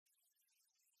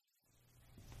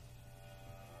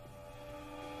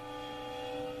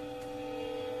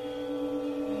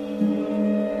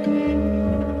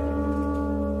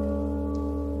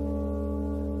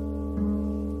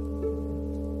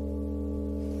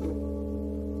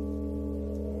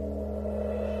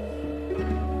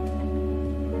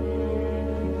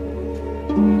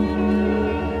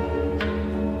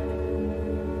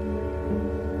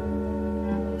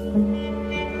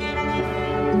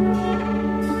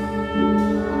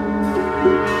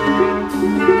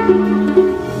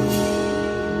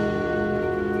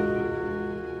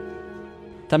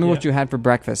Tell me what you had for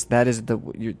breakfast. That is the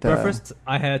breakfast.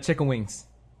 I had chicken wings.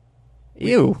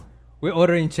 Ew. We're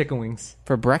ordering chicken wings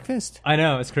For breakfast? I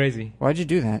know, it's crazy. Why'd you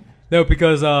do that? No,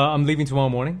 because I'm leaving tomorrow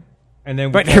morning, and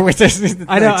then But I know. I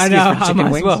Chicken might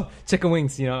as wings? well. Chicken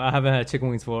wings. You know, I haven't had chicken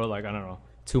wings for like I don't know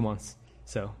 2 months.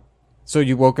 So So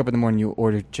you woke up in the morning, you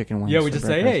ordered chicken wings. yeah, we for just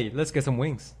say, breakfast. hey, let's get some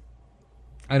wings.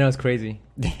 I know it's crazy,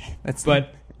 That's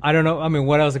but I don't know. I mean,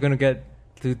 what else are gonna get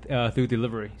through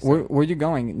delivery? So, where are you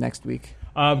going next week?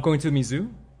 I'm going to Mizzou,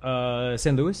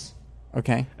 St. Louis.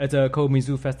 Okay. It's a called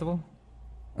Mizzou Festival.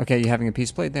 Okay, you having a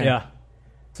piece played there? Yeah,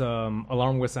 it's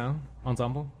Alarm with Sound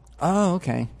Ensemble. Oh,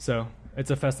 okay. So it's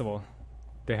a festival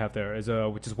they have there. It's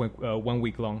which is 1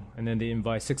 week long, and then they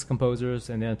invite 6 composers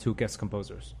and then 2 guest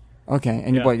composers. Okay,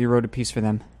 and Yeah. you wrote a piece for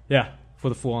them. Yeah, for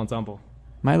the full ensemble.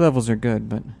 My levels are good,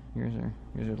 but yours are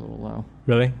a little low.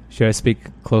 Really? Should I speak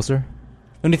closer?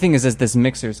 The only thing is this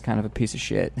mixer is kind of a piece of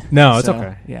shit. No, it's So,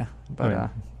 okay. Yeah, but Okay.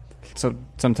 so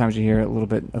sometimes you hear a little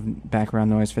bit of background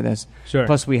noise for this. Sure.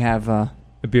 Plus we have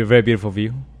It'd be a very beautiful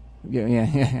view.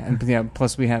 yeah.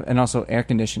 Plus we have, and also air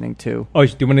conditioning too. Oh,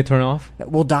 do you want to turn it off?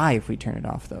 We'll die if we turn it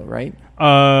off, though, right?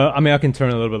 I mean, I can turn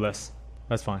it a little bit less.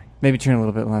 That's fine. Maybe turn a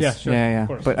little bit less. Yeah, sure, Yeah. of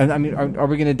course. But I mean, are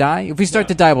we gonna die? If we start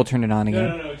to die, we'll turn it on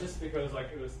again. No. Just because like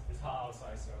it's hot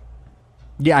outside, so.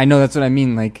 Yeah, I know. That's what I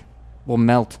mean. Like, we'll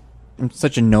melt. I'm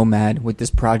such a nomad with this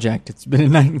project. It's been a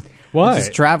night. Why?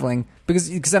 Just traveling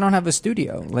because I don't have a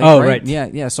studio. Like, Oh, right.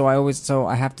 Yeah. So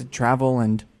I have to travel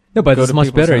and No, but go it's to much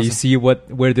people's better. You houses. see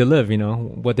where they live. You know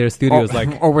what their studio is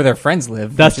like. or where their friends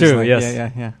live. That's which is true, like-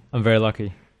 yes. Yeah. I'm very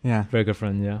lucky. Yeah. Very good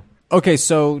friend. Yeah. Okay,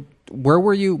 so where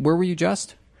were you? Where were you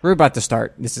just? We're about to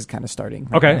start. This is kind of starting.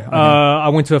 right Okay. now. I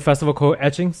went to a festival called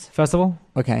Etchings Festival.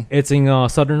 Okay. It's in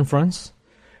southern France.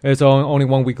 It's only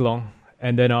 1 week long,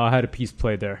 and then I had a piece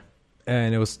played there,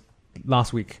 and it was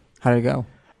last week. How did it go?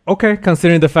 Okay,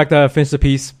 considering the fact that I finished the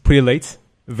piece pretty late,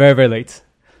 very very late,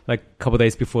 like a couple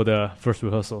days before the first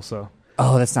rehearsal. So,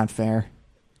 Oh, that's not fair.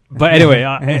 but anyway,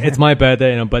 it's my bad,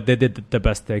 but they did the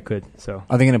best they could. So,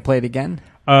 Are they going to play it again?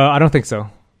 I don't think so.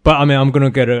 But I mean, I'm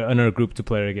gonna get another group to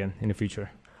play it again in the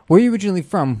future. Where are you originally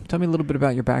from? Tell me a little bit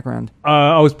about your background.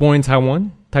 I was born in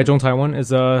Taiwan. Taichung, Taiwan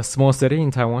is a small city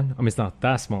in Taiwan. I mean, it's not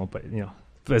that small, but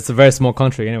it's a very small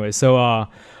country anyway. So,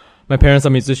 my parents are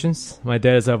musicians. My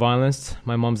dad is a violinist.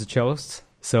 My mom's a cellist.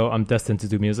 So I'm destined to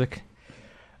do music.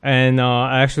 And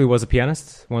I actually was a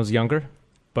pianist when I was younger,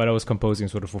 but I was composing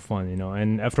sort of for fun,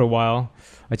 And after a while,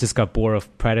 I just got bored of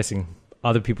practicing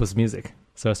other people's music,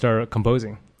 so I started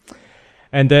composing.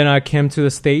 And then I came to the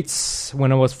States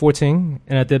when I was 14,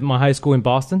 and I did my high school in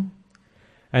Boston.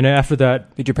 And then after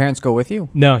that, Did your parents go with you?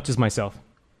 no, just myself.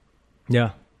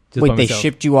 Yeah. Just Wait, by they myself.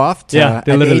 shipped you off to, Yeah, at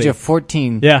they the age literally- of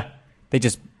 14. Yeah. They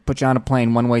just put you on a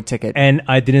plane, one-way ticket. And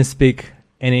I didn't speak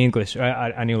any English.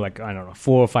 I knew like, I don't know,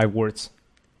 4 or 5 words.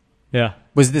 Yeah.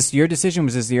 Was this your decision?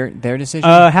 Was this their decision?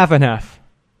 Half and half.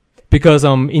 Because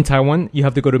in Taiwan, you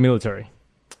have to go to military.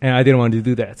 And I didn't want to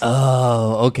do that.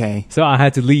 Oh, okay. So I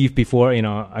had to leave before,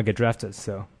 I get drafted.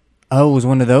 So Oh, it was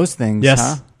one of those things, yes,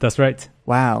 huh? that's right.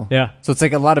 Wow. Yeah. So it's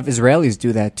like a lot of Israelis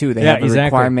do that, too. They Yeah, have a exactly.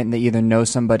 requirement that either know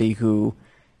somebody who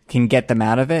can get them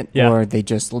out of it, Yeah. or they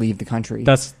just leave the country.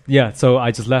 So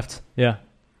I just left. Yeah.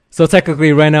 So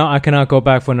technically right now I cannot go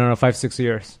back for another 5-6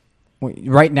 years. Wait,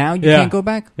 right now, you Yeah. can't go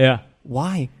back? Yeah.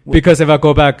 Why? Because if I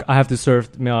go back, I have to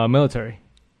serve military.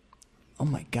 Oh,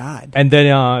 my God. And then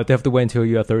they have to wait until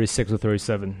you are 36 or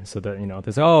 37. So that,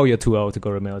 they say, oh, you're too old to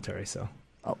go to the military. So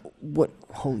Oh, what?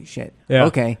 Holy shit. Yeah.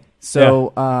 Okay.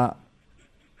 So,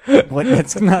 what?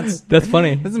 That's nuts. that's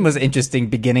funny. This is the most interesting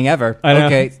beginning ever. I know.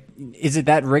 Okay. Is it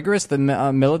that rigorous, the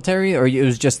military, or it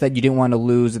was just that you didn't want to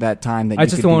lose that time that I you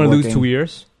just could don't be want to lose working? 2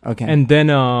 years. Okay. And then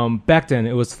back then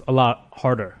it was a lot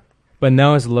harder, but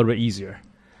now it's a little bit easier.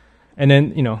 And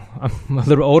then I'm a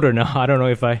little older now. I don't know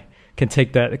if I can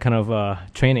take that kind of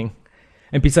training.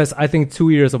 And besides, I think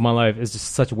 2 years of my life is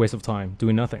just such a waste of time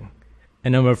doing nothing.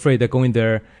 And I'm afraid that going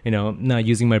there, not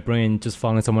using my brain, just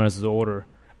following someone else's order,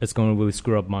 it's going to really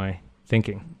screw up my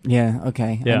thinking. Yeah.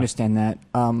 Okay. I Yeah. understand that.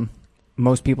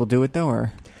 Most people do it though,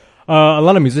 or A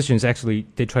lot of musicians actually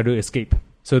they try to escape,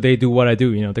 so they do what I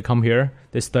do. They come here,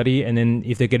 they study, and then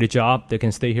if they get a job, they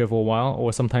can stay here for a while.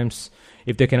 Or sometimes,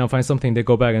 if they cannot find something, they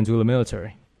go back and do the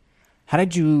military. how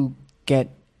did you get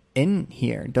in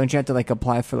here? Don't you have to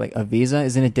apply for a visa?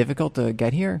 Isn't it difficult to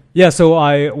get here? Yeah, so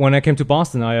when I came to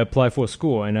Boston, I applied for a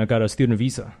school and I got a student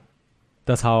visa.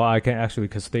 That's how I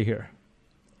can stay here.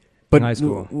 But high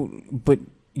school. But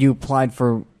you applied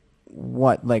for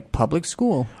what, like public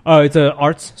school? It's an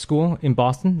arts school in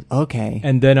Boston. Okay.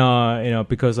 And then,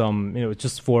 because, it's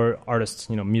just for artists,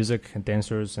 music and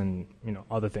dancers and,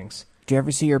 other things. Do you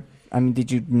ever see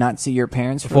did you not see your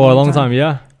parents for a long time?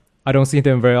 Yeah. I don't see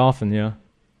them very often, yeah.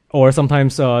 Or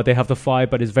sometimes they have to fly,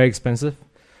 but it's very expensive.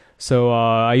 So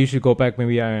I usually go back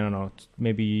maybe, I don't know,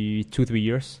 maybe 2-3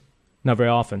 years. Not very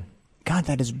often. God,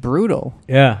 that is brutal.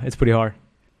 Yeah, it's pretty hard.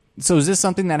 So is this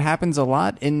something that happens a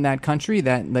lot in that country,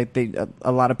 that like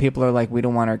a lot of people are like, we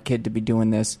don't want our kid to be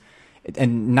doing this,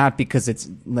 and not because it's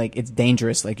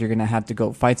dangerous, like you're going to have to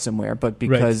go fight somewhere, but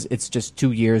because it's just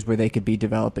 2 years where they could be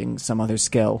developing some other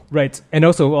skill. Right. And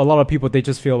also a lot of people, they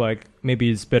just feel like maybe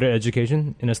it's better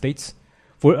education in the States.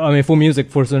 For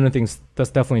music, for certain things,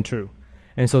 that's definitely true.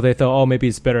 And so they thought, maybe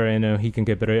it's better, and he can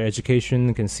get better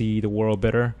education, can see the world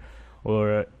better,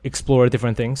 or explore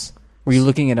different things. Were you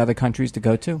looking at other countries to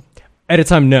go to? At the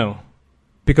time, no.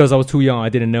 Because I was too young, I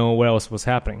didn't know what else was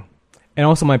happening. And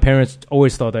also my parents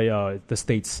always thought that the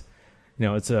States,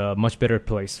 it's a much better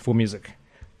place for music.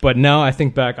 But now I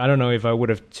think back, I don't know if I would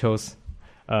have chose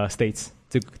States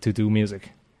to do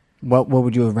music. What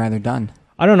would you have rather done?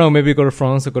 I don't know, maybe go to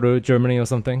France or go to Germany or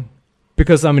something.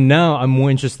 Because now I'm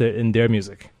more interested in their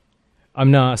music.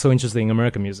 I'm not so interested in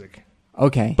American music.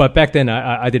 Okay. But back then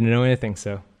I didn't know anything,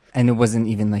 so. And it wasn't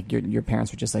even like your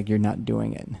parents were just like, you're not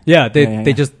doing it. Yeah, they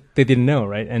didn't know,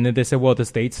 right? And then they said, well, the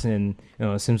States, and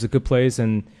it seems a good place,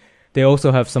 and they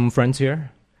also have some friends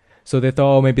here, so they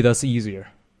thought, maybe that's easier.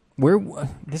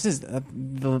 This is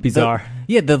bizarre.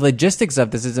 The logistics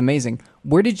of this is amazing.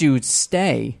 Where did you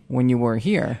stay when you were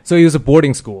here? So it was a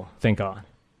boarding school, thank God.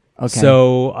 Okay.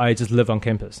 So I just live on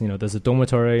campus. There's a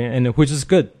dormitory, and which is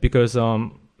good because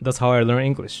that's how I learn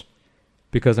English.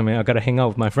 Because I gotta hang out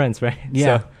with my friends, right?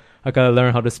 Yeah. So I gotta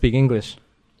learn how to speak English.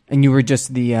 And you were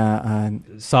just the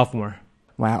sophomore.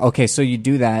 Wow. Okay, so you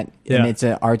do that, and it's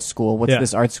an art school. What's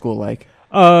this art school like?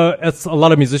 It's a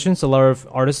lot of musicians, a lot of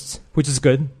artists, which is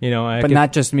good. But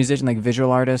not just musicians, like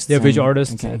visual artists. Yeah, visual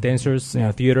artists, dancers,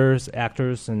 theaters,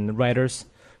 actors, and writers.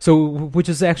 So, which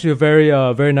is actually a very,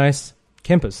 very nice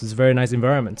campus. It's a very nice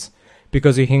environment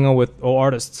because you hang out with all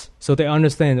artists, so they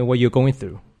understand what you're going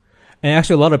through. And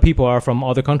actually, a lot of people are from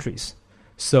other countries.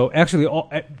 So actually,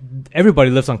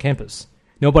 everybody lives on campus.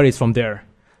 Nobody's from there.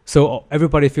 So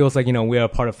everybody feels like, we are a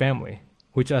part of family,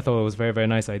 which I thought was a very, very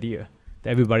nice idea.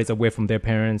 Everybody's away from their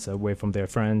parents, away from their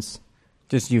friends.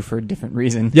 Just you for a different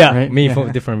reason. Yeah, right? Me for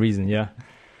a different reason, yeah.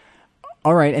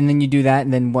 All right, and then you do that,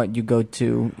 and then what? You go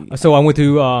to... So I went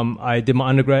to, I did my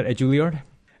undergrad at Juilliard,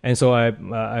 and so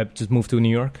I just moved to New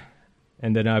York,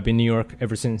 and then I've been in New York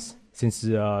ever since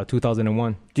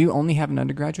 2001. Do you only have an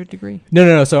undergraduate degree?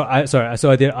 No. So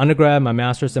I did undergrad, my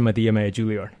master's, and my DMA at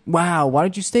Juilliard. Wow, why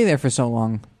did you stay there for so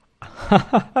long?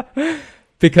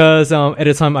 Because at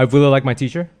the time I really liked my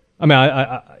teacher.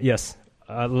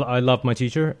 I love my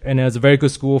teacher, and it's a very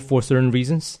good school for certain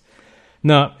reasons.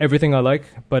 Not everything I like,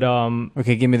 but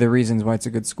okay, give me the reasons why it's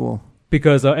a good school.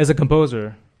 Because as a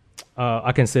composer,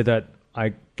 I can say that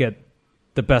I get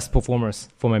the best performers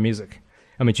for my music.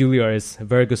 Juilliard is a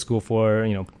very good school for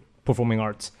performing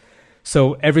arts.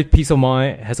 So every piece of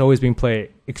mine has always been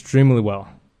played extremely well.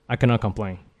 I cannot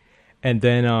complain. And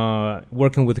then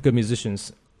working with good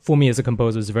musicians, for me as a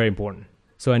composer, is very important.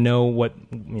 So I know what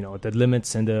the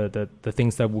limits and the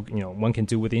things that one can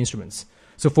do with the instruments.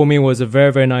 So for me, it was a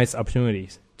very, very nice opportunity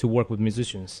to work with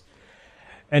musicians.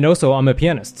 And also, I'm a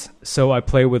pianist, so I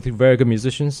play with very good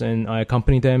musicians, and I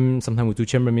accompany them. Sometimes we do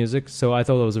chamber music. So I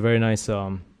thought it was a very nice,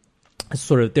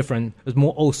 sort of different, it's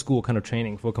more old school kind of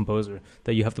training for a composer,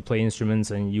 that you have to play instruments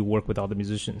and you work with other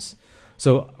musicians.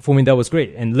 So for me, that was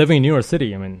great. And living in New York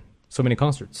City, so many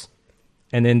concerts.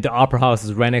 And then the Opera House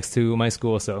is right next to my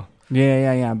school, so...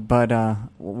 Yeah. But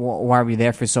why were you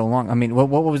there for so long? What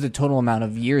was the total amount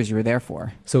of years you were there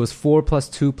for? So it was 4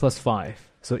 + 2 + 5.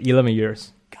 So 11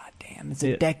 years. God damn, it's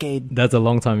a decade. That's a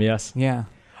long time, yes. Yeah.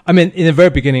 In the very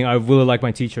beginning, I really liked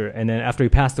my teacher. And then after he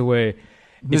passed away...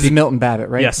 This is Milton Babbitt,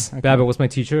 right? Yes, okay. Babbitt was my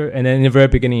teacher. And then in the very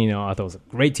beginning, I thought it was a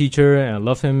great teacher, and I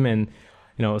loved him. And,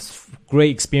 it was a great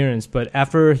experience. But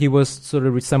after he was sort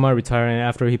of semi-retiring, and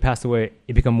after he passed away,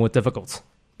 it became more difficult.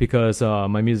 Because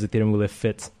my music didn't really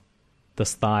fit the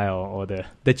style or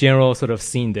the general sort of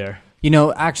scene there.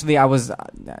 Actually, I was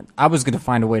going to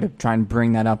find a way to try and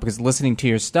bring that up, because listening to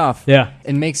your stuff,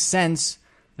 it makes sense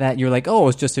that you're like, oh,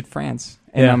 it's just at France,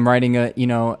 and I'm writing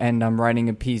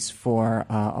a piece for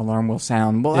Alarm Will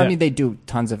Sound. Well, they do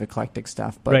tons of eclectic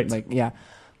stuff, but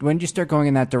when did you start going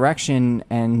in that direction,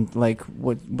 and like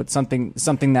what something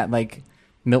that like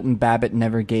Milton Babbitt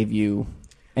never gave you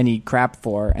any crap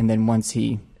for, and then once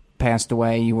he passed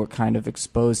away, you were kind of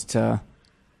exposed to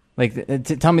Like,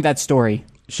 tell me that story.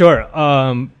 Sure.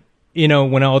 You know,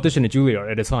 when I auditioned at Juilliard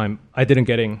at the time, I didn't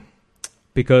get in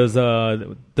because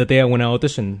the day when I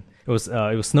auditioned, it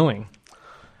was snowing,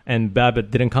 and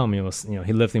Babbitt didn't come. It was, you know,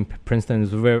 he lived in Princeton.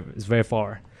 It's very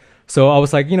far. So I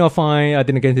was like, you know, fine. I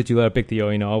didn't get into Juilliard, big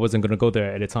deal. You know, I wasn't gonna go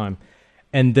there at the time.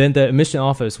 And then the admission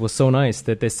office was so nice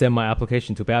that they sent my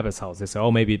application to Babbitt's house. They said,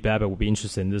 oh, maybe Babbitt would be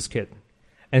interested in this kid.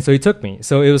 And so he took me.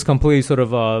 So it was completely sort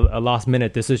of a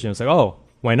last-minute decision. It was like, oh,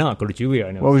 why not? Go to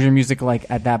Juilliard. What was your music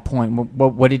like at that point?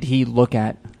 What did he look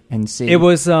at and see? It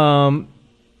was, I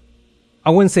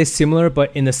wouldn't say similar,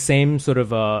 but in the same sort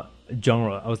of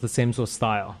genre. It was the same sort of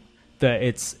style. That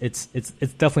it's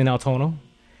definitely now tonal.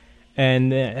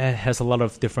 And it has a lot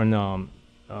of different...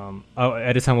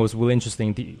 at the time, it was really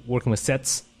interesting working with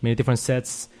sets, many different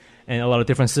sets, and a lot of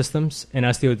different systems, and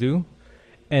I still do.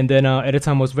 And then at the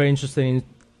time, I was very interested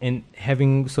in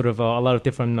having sort of a lot of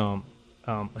different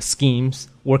schemes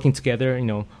working together. You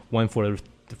know, one for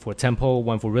tempo,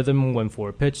 one for rhythm, one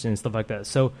for pitch, and stuff like that.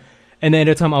 So, and then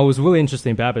at the time, I was really interested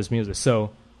in Babbitt's music,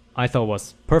 so I thought it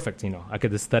was perfect. You know, I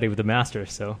could study with the master.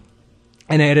 So,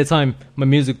 and at the time, my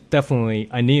music definitely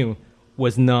I knew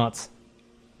was not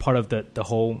part of the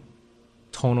whole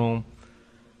tonal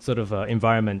sort of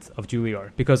environment of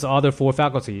Juilliard, because the other four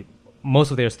faculty,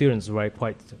 most of their students were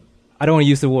quite, I don't want to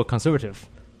use the word conservative,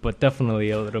 but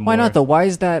definitely a little more. Why not though? Why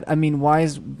is that? I mean, why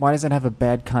does that have a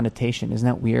bad connotation? Isn't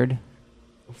that weird?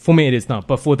 For me, it is not.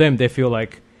 But for them, they feel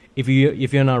like if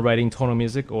you're not writing tonal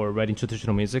music or writing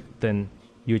traditional music, then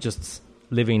you're just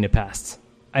living in the past.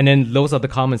 And then those are the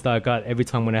comments that I got every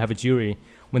time when I have a jury.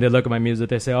 When they look at my music,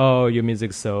 they say, oh, your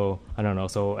music's so, I don't know,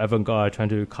 so avant-garde, trying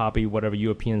to copy whatever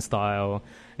European style.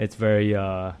 It's very,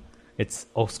 it's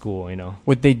old school, you know.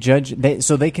 Would they judge,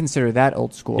 so they consider that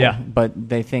old school, yeah, but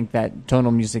they think that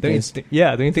tonal music is...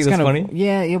 Yeah, don't you think that's funny?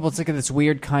 Yeah, well, it's like this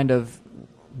weird kind of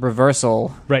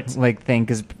reversal like thing,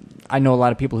 because I know a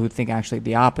lot of people who think actually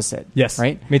the opposite. Yes,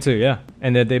 right? Me too, yeah.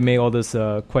 And then they make all this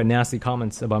quite nasty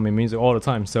comments about my music all the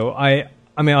time. So I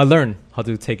learned how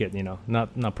to take it, you know,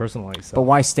 not personally. So. But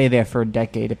why stay there for a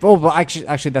decade? Well,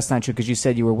 actually, that's not true, because you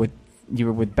said you were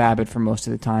with Babbitt for most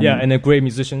of the time. Yeah, and they're great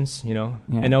musicians, you know,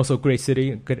 and also great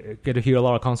city. Get to hear a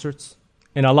lot of concerts,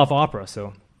 and I love opera.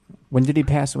 So, when did he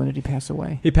pass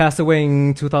away? He passed away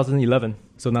in 2011,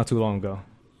 so not too long ago.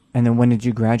 And then when did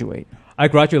you graduate? I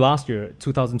graduated last year,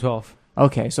 2012.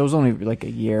 Okay, so it was only like a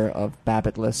year of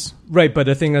Babbitt-less. Right, but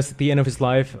the thing is, at the end of his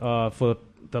life, for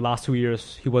the last 2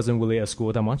 years, he wasn't really at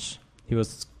school that much. He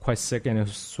was quite sick and he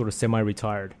was sort of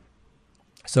semi-retired.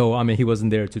 So, I mean, he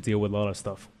wasn't there to deal with a lot of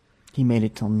stuff. He made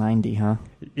it till 90, huh?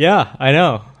 Yeah, I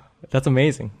know. That's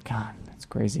amazing. God, that's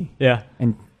crazy. Yeah.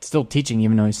 And still teaching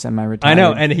even though he's semi-retired. I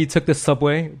know, and he took the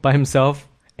subway by himself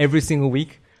every single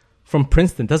week from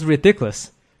Princeton. That's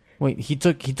ridiculous. Wait, he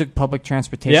took public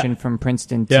transportation from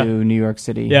Princeton to New York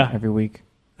City every week.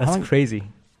 That's crazy.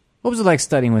 What was it like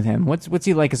studying with him? What's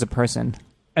he like as a person?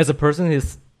 As a person,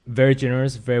 he's very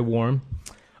generous, very warm,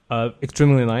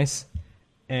 extremely nice,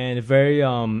 and very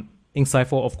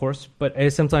insightful, of course. But at the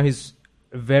same time, he's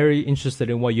very interested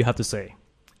in what you have to say.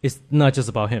 It's not just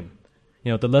about him.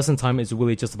 You know, the lesson time is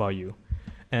really just about you.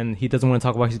 And he doesn't want to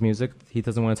talk about his music. He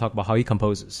doesn't want to talk about how he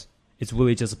composes. It's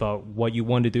really just about what you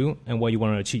want to do and what you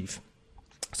want to achieve.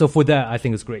 So for that, I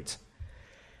think it's great.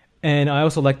 And I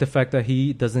also like the fact that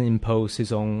he doesn't impose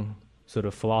his own sort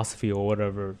of philosophy or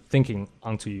whatever thinking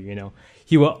onto you, you know.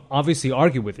 He will obviously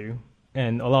argue with you,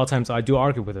 and a lot of times I do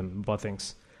argue with him about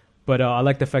things. But I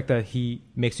like the fact that he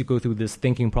makes you go through this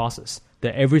thinking process,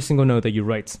 that every single note that you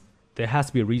write, there has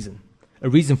to be a reason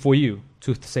for you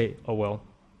to say, oh, well,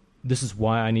 this is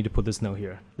why I need to put this note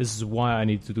here. This is why I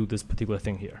need to do this particular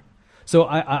thing here. So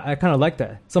I kind of like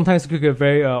that. Sometimes it could get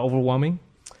very overwhelming,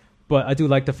 but I do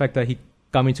like the fact that he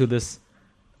got me to this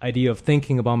idea of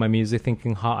thinking about my music,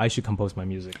 thinking how I should compose my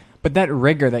music. But that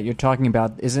rigor that you're talking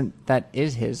about is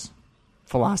his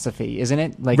philosophy, isn't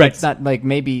it? Like It's not like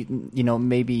maybe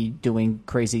doing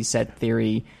crazy set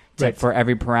theory for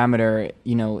every parameter,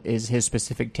 you know, is his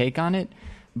specific take on it.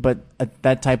 But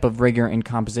that type of rigor in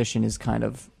composition is kind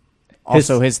of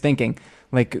also his thinking.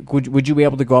 Like, would you be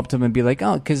able to go up to him and be like,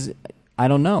 oh, because I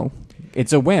don't know,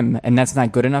 it's a whim, and that's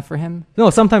not good enough for him? No,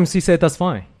 sometimes he said that's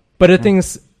fine. But the thing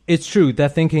is, it's true,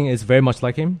 that thinking is very much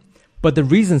like him, but the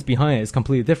reasons behind it is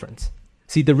completely different.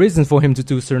 See, the reason for him to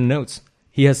do certain notes,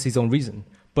 he has his own reason,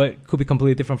 but it could be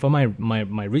completely different from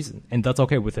my reason, and that's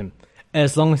okay with him,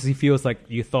 as long as he feels like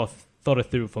you thought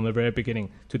it through from the very beginning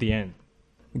to the end.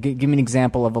 Give me an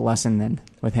example of a lesson then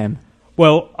with him.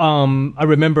 Well, I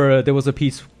remember there was a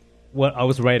piece what I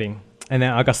was writing, and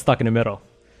then I got stuck in the middle,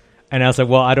 and I was like,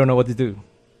 well, I don't know what to do.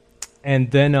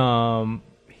 And then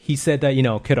he said that,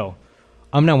 kiddo,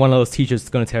 I'm not one of those teachers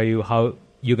going to tell you how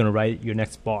you're going to write your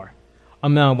next bar.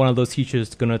 I'm not one of those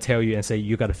teachers going to tell you and say,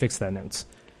 you got to fix that note.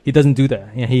 He doesn't do that.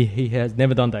 He has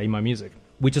never done that in my music.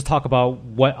 We just talk about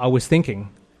what I was thinking,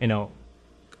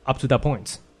 up to that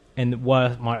point, and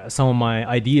what some of my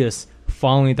ideas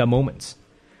following that moment.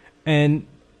 And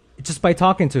just by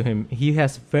talking to him, he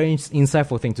has very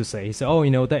insightful thing to say. He said, oh,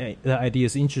 that idea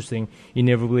is interesting. You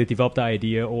never really developed that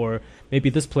idea. Or maybe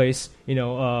this place,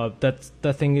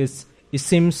 that thing is, it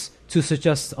seems to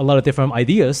suggest a lot of different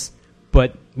ideas,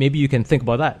 but maybe you can think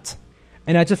about that.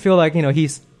 And I just feel like,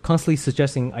 he's constantly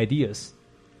suggesting ideas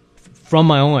from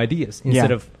my own ideas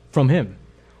instead of from him,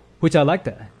 which I like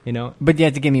that, But you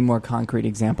have to give me a more concrete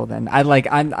example then. I like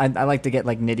to get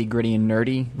like nitty gritty and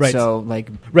nerdy. Right. So like.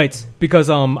 Right. Because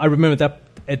I remember that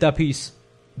at that piece,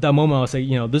 that moment I was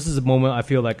like, this is a moment I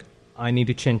feel like I need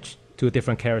to change to a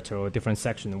different character or a different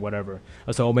section or whatever.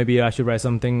 So maybe I should write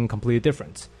something completely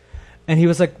different. And he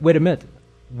was like, wait a minute,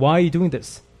 why are you doing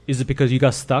this? Is it because you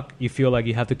got stuck? You feel like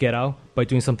you have to get out by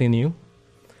doing something new?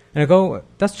 And I go,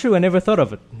 that's true. I never thought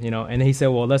of it, And he said,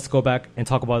 well, let's go back and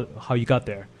talk about how you got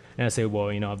there. And I say,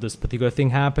 well, this particular thing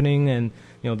happening and,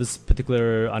 this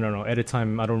particular, I don't know, at a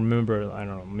time, I don't remember, I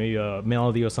don't know, maybe a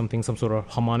melody or something, some sort of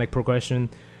harmonic progression.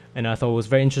 And I thought it was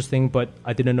very interesting, but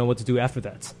I didn't know what to do after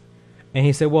that. And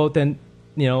he said, well, then,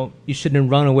 you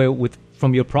shouldn't run away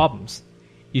from your problems.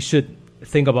 You should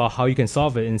think about how you can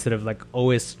solve it instead of like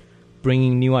always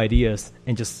bringing new ideas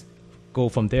and just go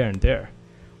from there and there,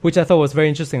 which I thought was a very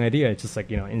interesting idea. It's just like,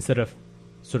 instead of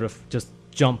sort of just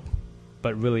jump,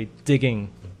 but really digging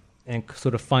and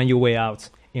sort of find your way out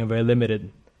in a very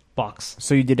limited box.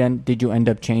 So did you end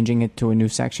up changing it to a new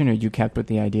section, or you kept with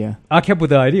the idea? I kept with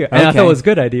the idea, and I thought it was a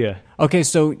good idea. Okay,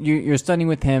 so you're studying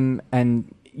with him,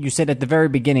 and you said at the very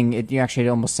beginning, it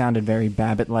almost sounded very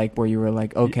Babbitt-like, where you were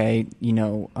like, okay,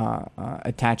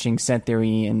 attaching set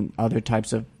theory and other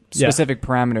types of specific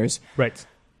parameters. Right.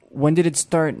 When did it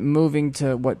start moving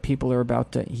to what people are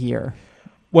about to hear?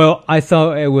 Well, I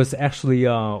thought it was actually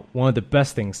one of the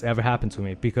best things ever happened to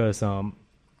me because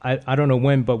I don't know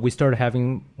when, but we started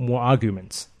having more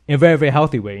arguments in a very, very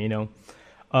healthy way,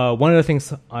 One of the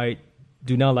things I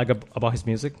do not like about his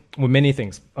music, well, many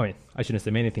things. I shouldn't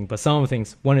say many things, but some of the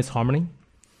things. One is harmony,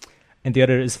 and the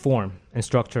other is form and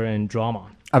structure and drama.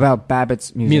 About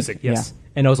Babbitt's music. Yes,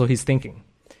 and also his thinking.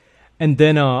 And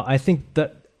then I think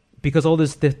that because all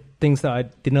these things that I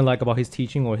didn't like about his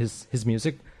teaching or his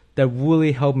music, that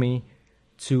really helped me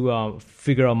to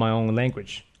figure out my own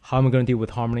language. How am I going to deal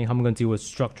with harmony? How am I going to deal with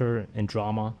structure and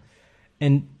drama?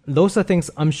 And those are things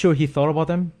I'm sure he thought about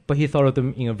them, but he thought of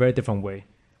them in a very different way.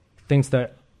 Things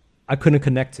that I couldn't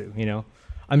connect to,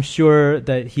 I'm sure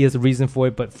that he has a reason for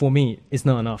it, but for me, it's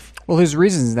not enough. Well, his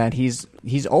reason is that he's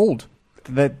old.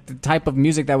 The type of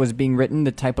music that was being written,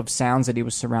 the type of sounds that he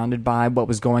was surrounded by, what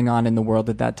was going on in the world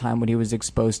at that time, what he was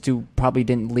exposed to, probably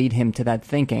didn't lead him to that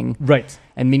thinking. Right.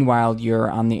 And meanwhile, you're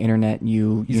on the internet,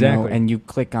 you know, and you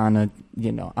click on a,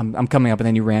 I'm coming up with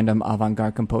any random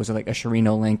avant-garde composer like a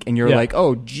Sharino Link, and you're like,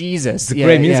 oh, Jesus. It's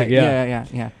great music,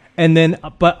 yeah. And then,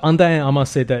 but on that end, I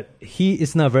must say that he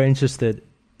is not very interested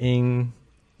in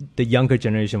the younger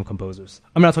generation of composers.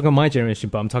 I'm not talking about my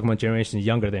generation, but I'm talking about generations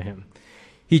younger than him.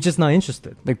 He's just not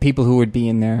interested. Like people who would be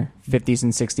in their 50s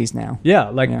and 60s now.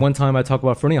 Yeah, one time I talked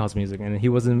about Ferneyhoug's music, and he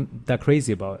wasn't that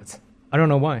crazy about it. I don't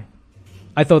know why.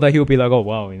 I thought that he would be like, oh,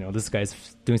 wow, this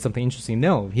guy's doing something interesting.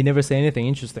 No, he never said anything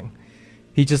interesting.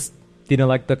 He just didn't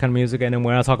like that kind of music. And then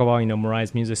when I talk about,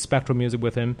 Mariah's music, spectral music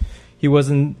with him, he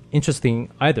wasn't interesting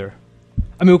either.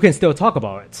 I mean, we can still talk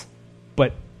about it,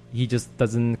 but he just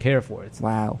doesn't care for it.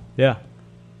 Wow. Yeah.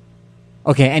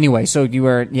 Okay, anyway, so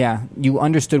you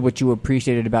understood what you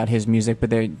appreciated about his music, but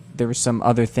there were some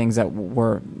other things that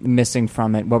were missing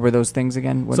from it. What were those things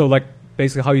again? So, like,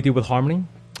 basically how you deal with harmony,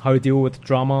 how you deal with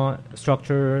drama,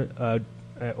 structure,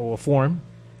 or form.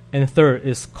 And third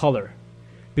is color.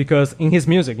 Because in his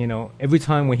music, every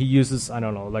time when he uses, I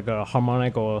don't know, like a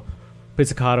harmonic or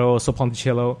pizzicato or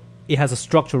sopranticello, it has a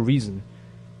structural reason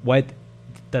why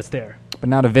that's there. But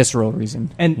not a visceral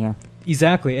reason. And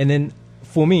exactly. And then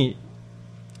for me,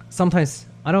 sometimes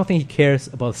I don't think he cares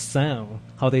about sound,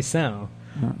 how they sound,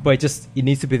 but it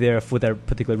needs to be there for that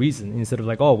particular reason instead of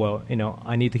like, oh, well,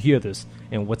 I need to hear this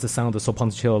and what's the sound of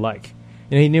sopranticello like.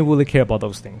 He didn't really care about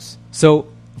those things. So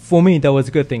for me, that was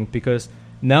a good thing because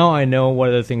now I know what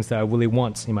are the things that I really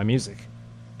want in my music,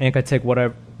 and I can take what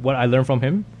I learned from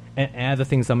him and add the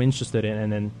things I'm interested in,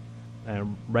 and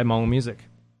then write my own music.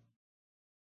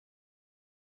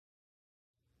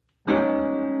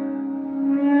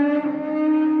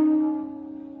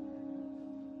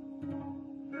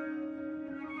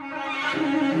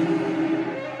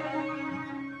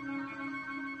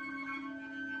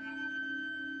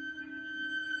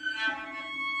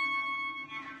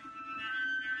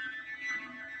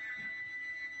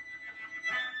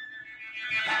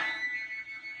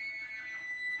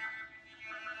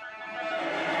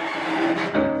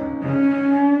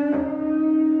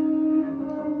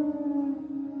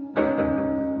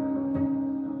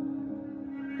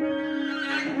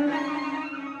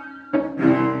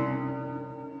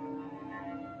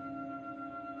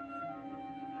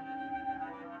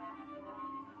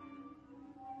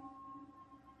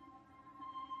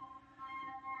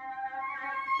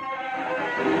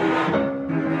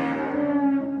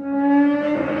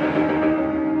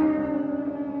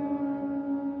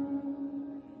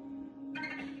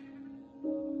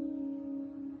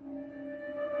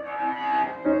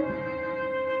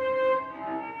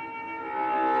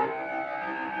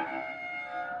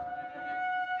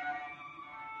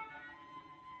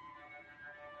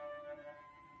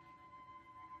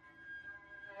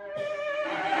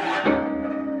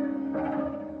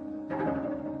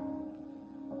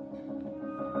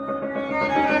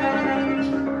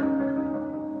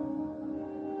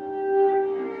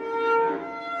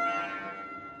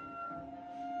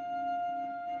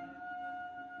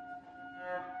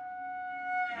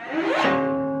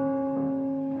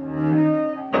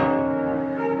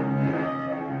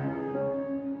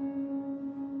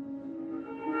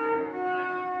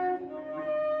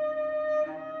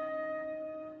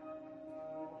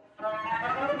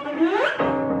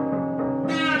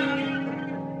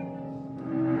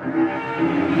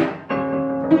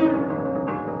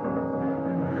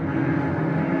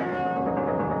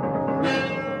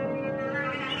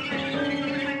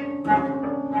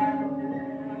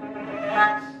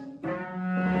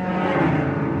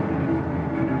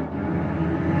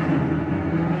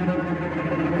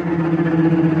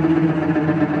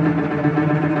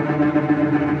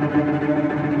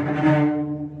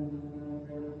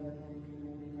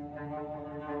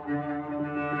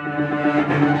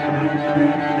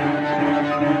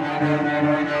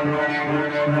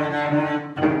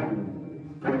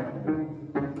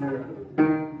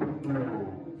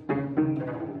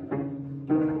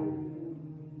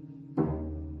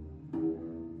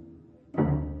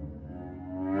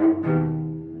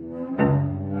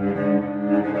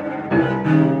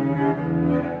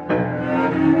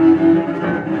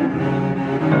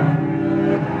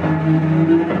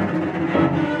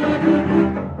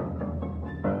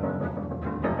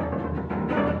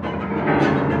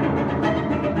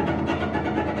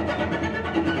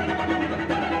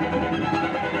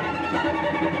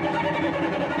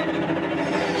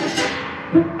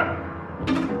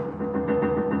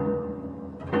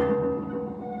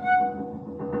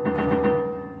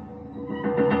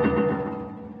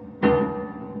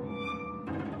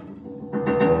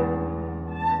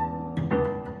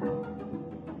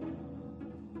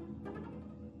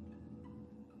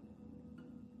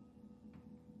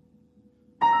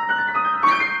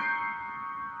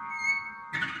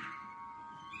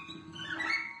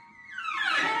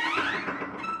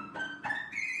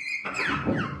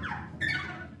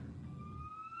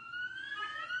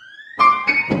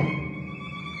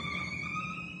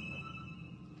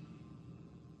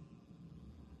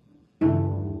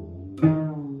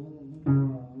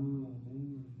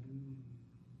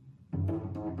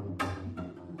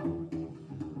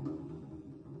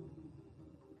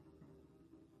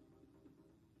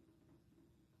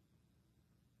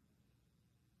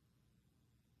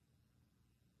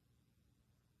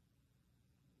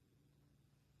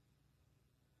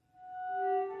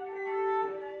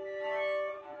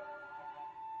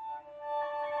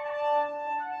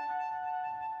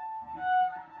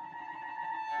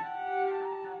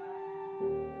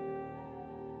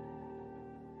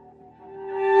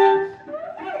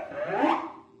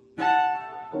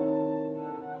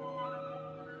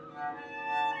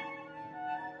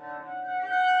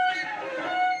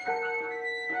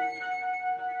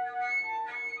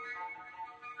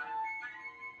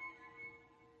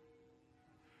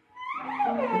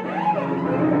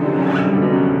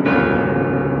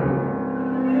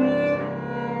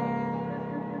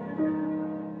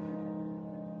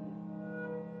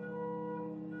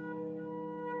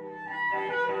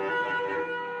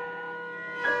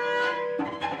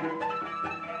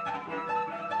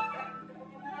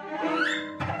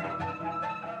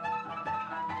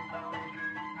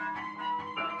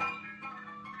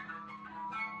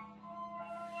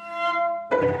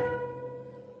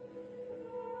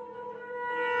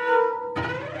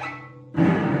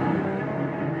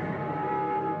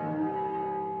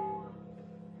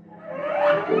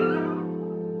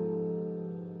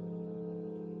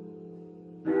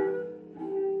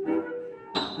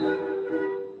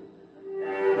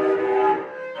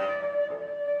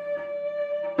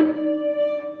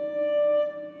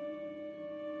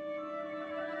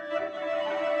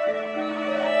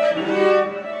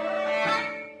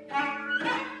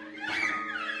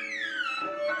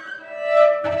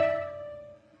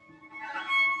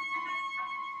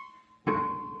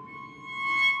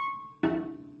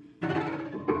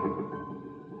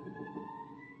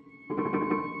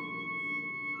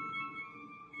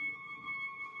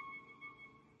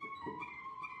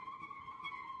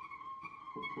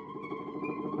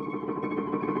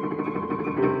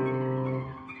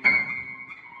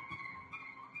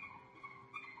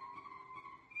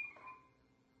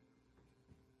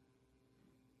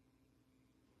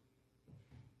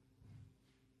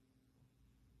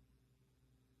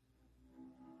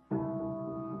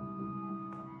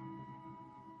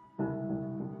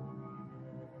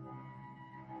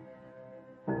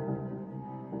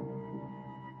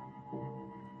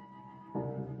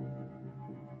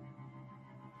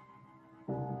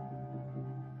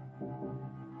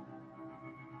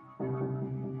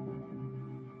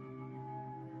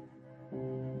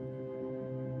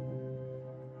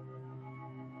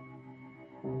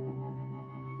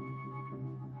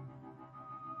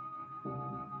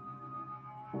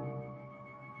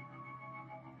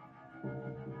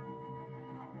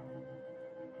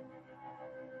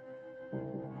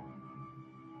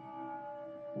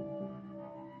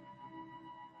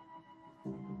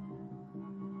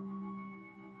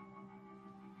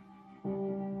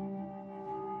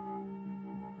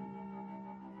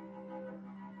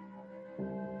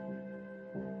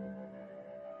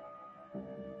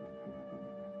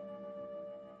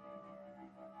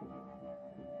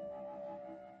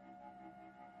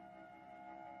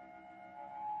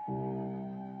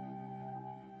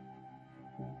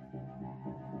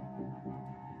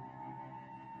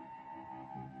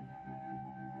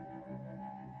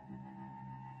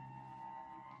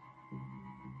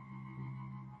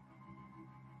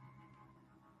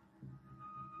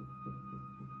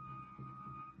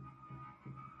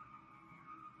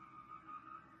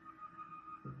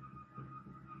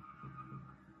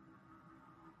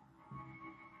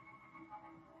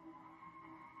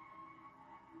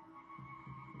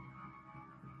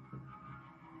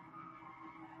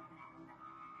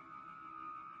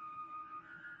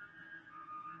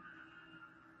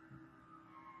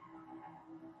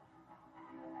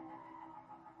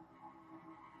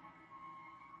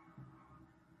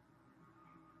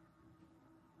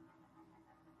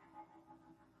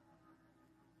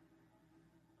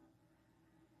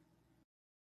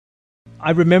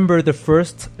 I remember the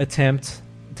first attempt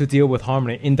to deal with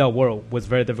harmony in that world was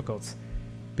very difficult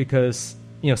because,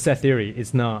 set theory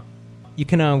is not, you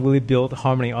cannot really build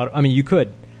harmony out. I mean, you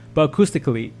could, but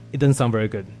acoustically, it doesn't sound very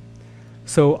good.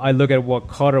 So I look at what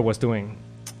Carter was doing,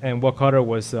 and what Carter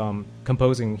was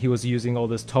composing. He was using all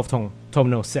this 12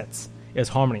 note sets as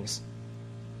harmonies,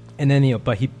 and then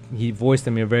but he voiced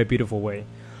them in a very beautiful way.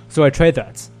 So I tried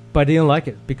that, but I didn't like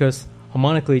it because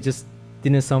harmonically it just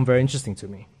didn't sound very interesting to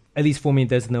me. At least for me,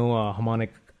 there's no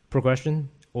harmonic progression,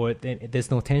 or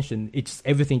there's no tension. It's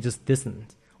everything just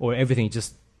dissonant, or everything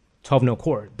just 12 note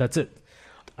chord. That's it.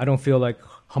 I don't feel like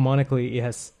harmonically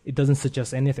it doesn't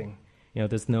suggest anything.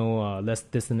 There's no less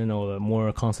dissonant or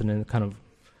more consonant kind of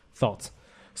thoughts.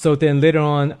 So then later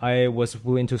on, I was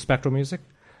really into spectral music.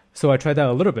 So I tried that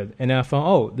a little bit, and I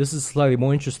found, this is slightly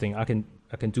more interesting. I can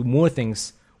do more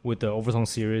things with the Overtone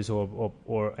series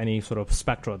or any sort of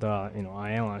spectra that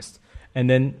I analyzed. And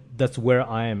then that's where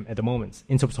I am at the moment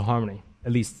in terms of harmony,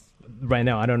 at least right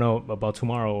now. I don't know about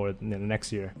tomorrow or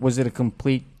next year. Was it a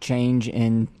complete change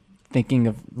in thinking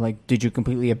of, did you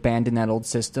completely abandon that old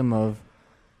system of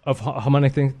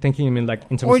harmonic thinking? You mean like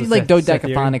in terms or of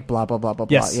dodecaphonic, blah, blah, blah, blah,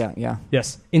 yes. blah. Yeah.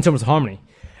 Yes, in terms of harmony.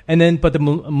 And then, but the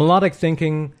melodic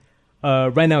thinking,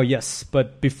 right now, yes.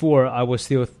 But before, I was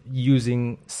still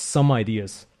using some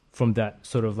ideas from that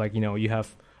sort of you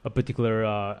have a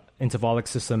particular intervallic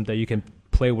system that you can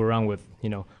play around with,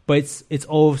 But it's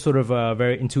all sort of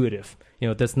very intuitive.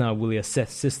 That's not really a set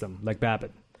system like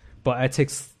Babbitt. But I take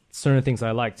certain things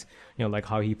I liked, like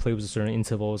how he plays with certain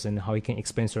intervals and how he can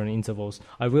explain certain intervals.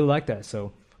 I really like that,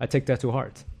 so I take that to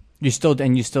heart. You still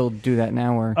do that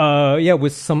now, or? Yeah,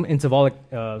 with some intervallic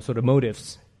sort of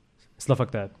motives, stuff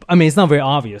like that. I mean, it's not very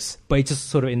obvious, but it just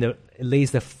sort of it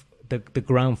lays the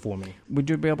ground for me. Would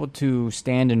you be able to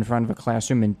stand in front of a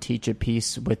classroom and teach a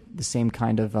piece with the same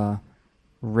kind of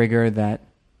rigor that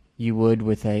you would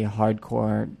with a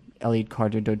hardcore Elliott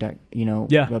Carter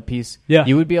a piece? Yeah.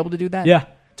 You would be able to do that? Yeah,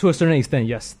 to a certain extent,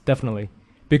 yes, definitely.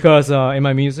 Because in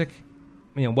my music,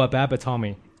 what Babbitt taught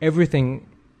me, everything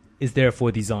is there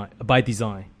by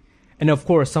design. And of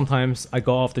course, sometimes I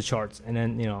go off the charts and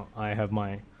then, I have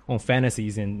my own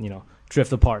fantasies and,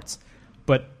 drift apart.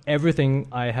 But everything,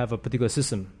 I have a particular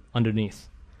system underneath.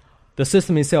 The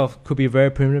system itself could be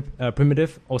very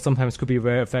primitive, or sometimes could be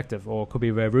very effective, or could be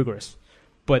very rigorous.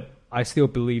 But I still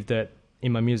believe that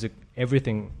in my music,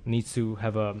 everything needs to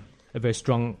have a very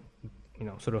strong,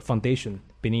 sort of foundation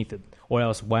beneath it, or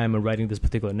else why am I writing this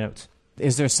particular note?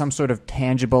 Is there some sort of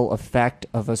tangible effect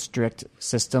of a strict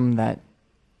system that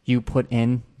you put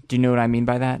in? Do you know what I mean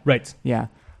by that? Right. Yeah.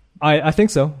 I think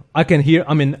so. I can hear.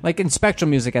 I mean, like in spectral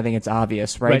music, I think it's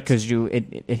obvious, right? Because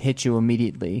it hits you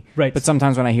immediately. Right. But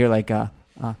sometimes when I hear a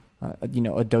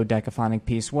dodecaphonic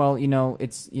piece, well,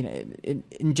 it's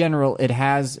in general it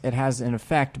has an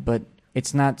effect, but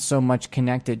it's not so much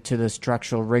connected to the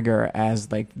structural rigor as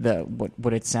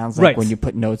what it sounds like when you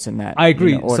put notes in that. I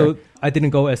agree. So I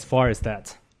didn't go as far as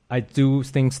that. I do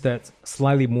things that's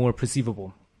slightly more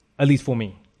perceivable, at least for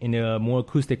me, in a more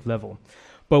acoustic level.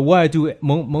 But what I do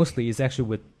mostly is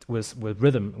actually with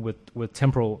rhythm, with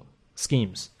temporal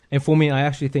schemes. And for me, I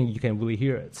actually think you can really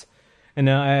hear it. And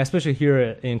I especially hear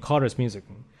it in Carter's music.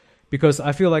 Because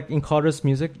I feel like in Carter's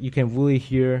music, you can really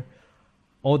hear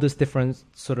all this different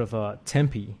sort of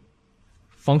tempi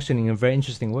functioning in a very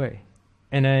interesting way.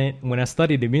 And when I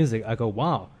study the music, I go,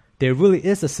 wow, there really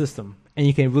is a system, and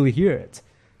you can really hear it.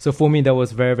 So for me, that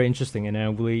was very, very interesting. And I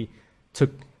really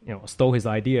stole his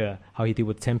idea, how he did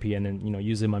with tempi, and then,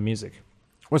 use it in my music.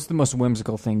 What's the most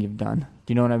whimsical thing you've done?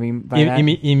 Do you know what I mean by that?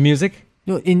 In music?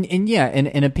 No,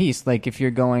 in a piece, like if you're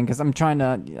going, because I'm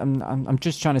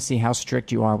just trying to see how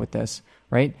strict you are with this,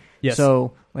 right? Yes.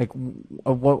 So, like,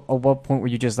 at what point were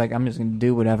you just like, I'm just going to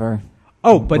do whatever?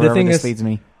 Oh, but the thing is, leads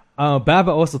me.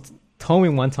 Babbitt also told me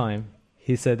one time.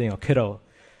 He said, kiddo,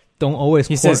 don't always.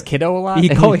 He says kiddo a lot. He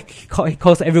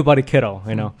calls everybody kiddo,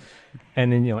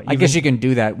 And then I guess you can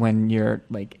do that when you're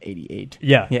like 88.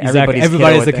 Yeah, exactly.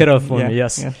 Everybody's a kiddo for me.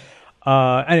 Yes. Yeah.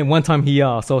 And one time he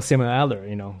saw Samuel Adler,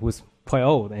 who's quite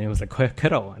old, and he was like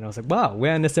kiddo, and I was like, wow,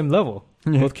 we're on the same level,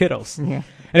 both kiddos. Yeah.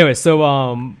 Anyway,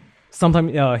 so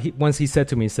sometimes once he said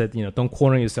to me, don't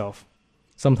corner yourself.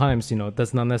 Sometimes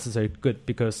that's not necessarily good,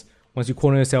 because once you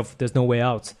corner yourself, there's no way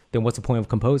out. Then what's the point of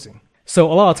composing?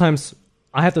 So a lot of times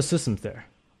I have the systems there,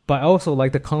 but I also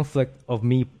like the conflict of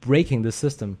me breaking the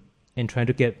system and trying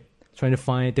to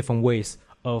find different ways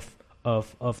of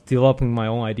developing my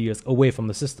own ideas away from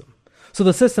the system. So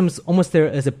the system's almost there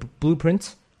as a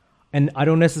blueprint, and I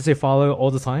don't necessarily follow it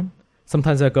all the time.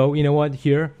 Sometimes I go, you know what,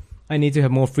 here, I need to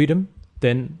have more freedom.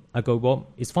 Then I go, well,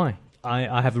 it's fine.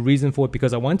 I have a reason for it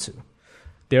because I want to.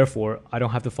 Therefore, I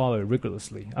don't have to follow it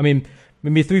rigorously. I mean,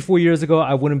 maybe 3-4 years ago,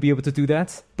 I wouldn't be able to do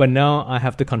that. But now I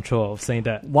have the control of saying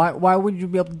that. Why would you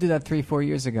be able to do that 3-4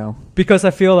 years ago? Because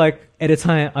I feel like at the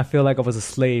time, I feel like I was a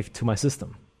slave to my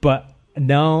system. But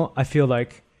now I feel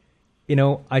like,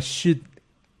 I should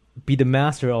be the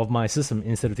master of my system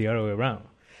instead of the other way around.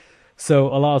 So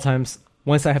a lot of times,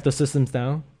 once I have the systems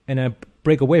down and I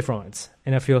break away from it,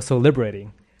 and I feel so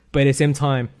liberating. But at the same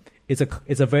time, it's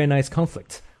a very nice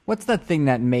conflict. What's that thing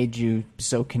that made you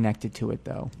so connected to it,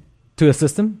 though? To a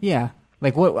system? Yeah.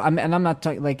 Like what? And I'm not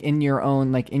talking like in your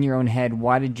own head.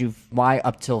 Why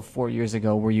up till 4 years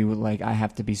ago were you like, I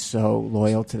have to be so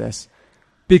loyal to this?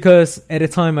 Because at the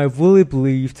time, I really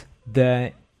believed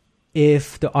that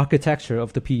if the architecture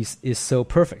of the piece is so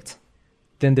perfect,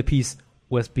 then the piece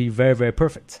would be very, very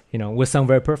perfect. Would sound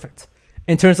very perfect.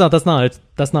 And turns out that's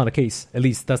not the case. At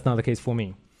least that's not the case for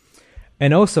me.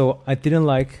 And also, I didn't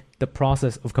like the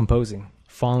process of composing,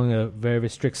 following a very, very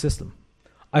strict system.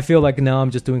 I feel like now I'm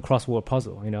just doing crossword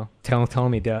puzzle,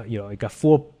 telling me that, I got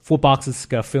four boxes,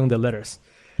 got to fill in the letters.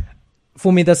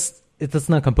 For me, that's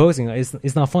not composing.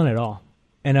 It's not fun at all.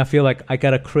 And I feel like I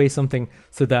got to create something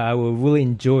so that I will really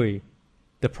enjoy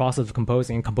the process of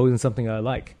composing and composing something I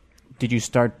like. Did you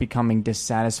start becoming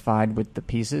dissatisfied with the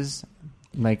pieces?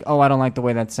 Like, I don't like the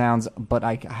way that sounds, but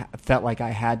I felt like I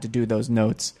had to do those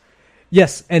notes.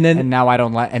 Yes, and now I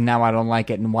don't like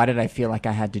it. And why did I feel like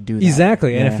I had to do that?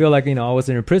 Exactly, and I feel like I was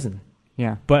in a prison.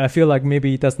 Yeah, but I feel like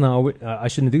maybe that's not. I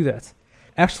shouldn't do that.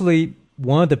 Actually,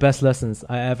 one of the best lessons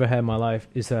I ever had in my life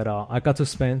is that I got to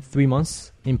spend 3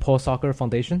 months in Paul Soccer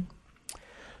Foundation.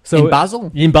 So in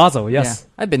Basel? In Basel, yes.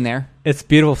 Yeah, I've been there. It's a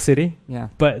beautiful city. Yeah,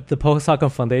 but the Paul Soccer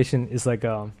Foundation is like.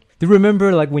 Do you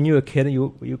remember like when you were a kid,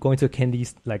 you going to a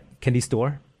candy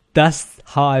store? That's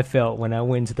how I felt when I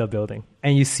went into the building.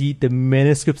 And you see the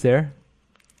manuscripts there.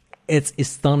 It's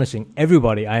astonishing.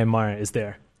 Everybody I admire is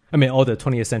there. I mean, all the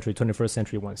 20th century, 21st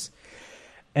century ones.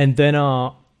 And then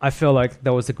I felt like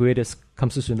that was the greatest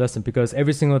composition lesson because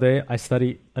every single day I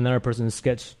study another person's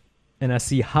sketch and I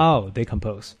see how they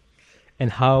compose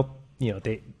and how,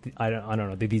 they I don't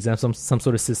know, they design some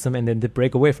sort of system and then they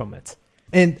break away from it.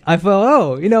 And I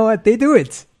felt, you know what, they do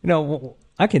it.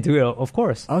 I can do it, of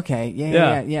course. Okay,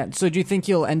 yeah. So do you think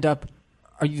you'll end up,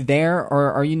 are you there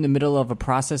or are you in the middle of a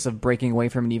process of breaking away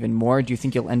from it even more? Do you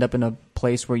think you'll end up in a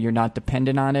place where you're not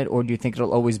dependent on it, or do you think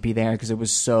it'll always be there because it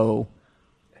was so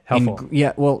helpful?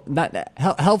 Not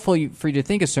helpful for you to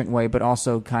think a certain way, but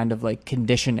also kind of like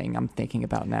conditioning I'm thinking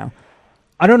about now.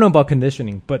 I don't know about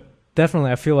conditioning, but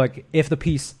definitely I feel like if the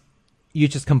piece, you're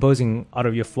just composing out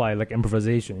of your fly, like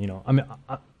improvisation, I mean,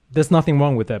 there's nothing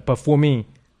wrong with that. But for me,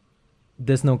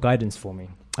 there's no guidance for me.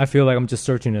 I feel like I'm just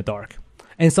searching in the dark.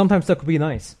 And sometimes that could be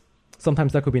nice.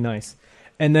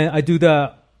 And then I do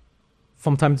that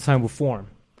from time to time with form.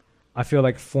 I feel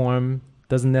like form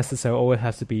doesn't necessarily always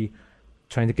have to be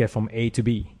trying to get from A to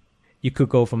B. You could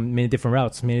go from many different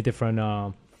routes, many different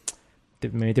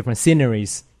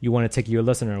sceneries you want to take your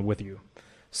listener with you.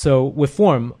 So with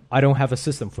form, I don't have a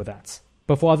system for that.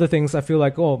 But for other things, I feel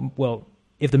like,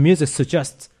 if the music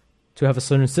suggests to have a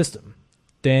certain system,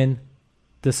 then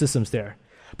the system's there.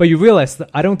 But you realize that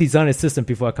I don't design a system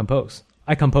before I compose.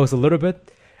 I compose a little bit,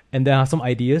 and then I have some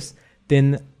ideas.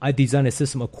 Then I design a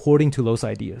system according to those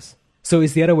ideas. So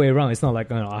it's the other way around. It's not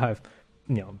like I have,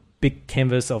 big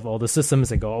canvas of all the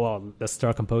systems and go, let's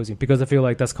start composing. Because I feel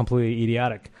like that's completely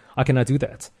idiotic. I cannot do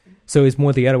that. So it's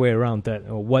more the other way around, that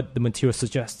what the material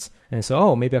suggests. And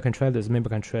so, maybe I can try this, maybe I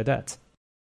can try that.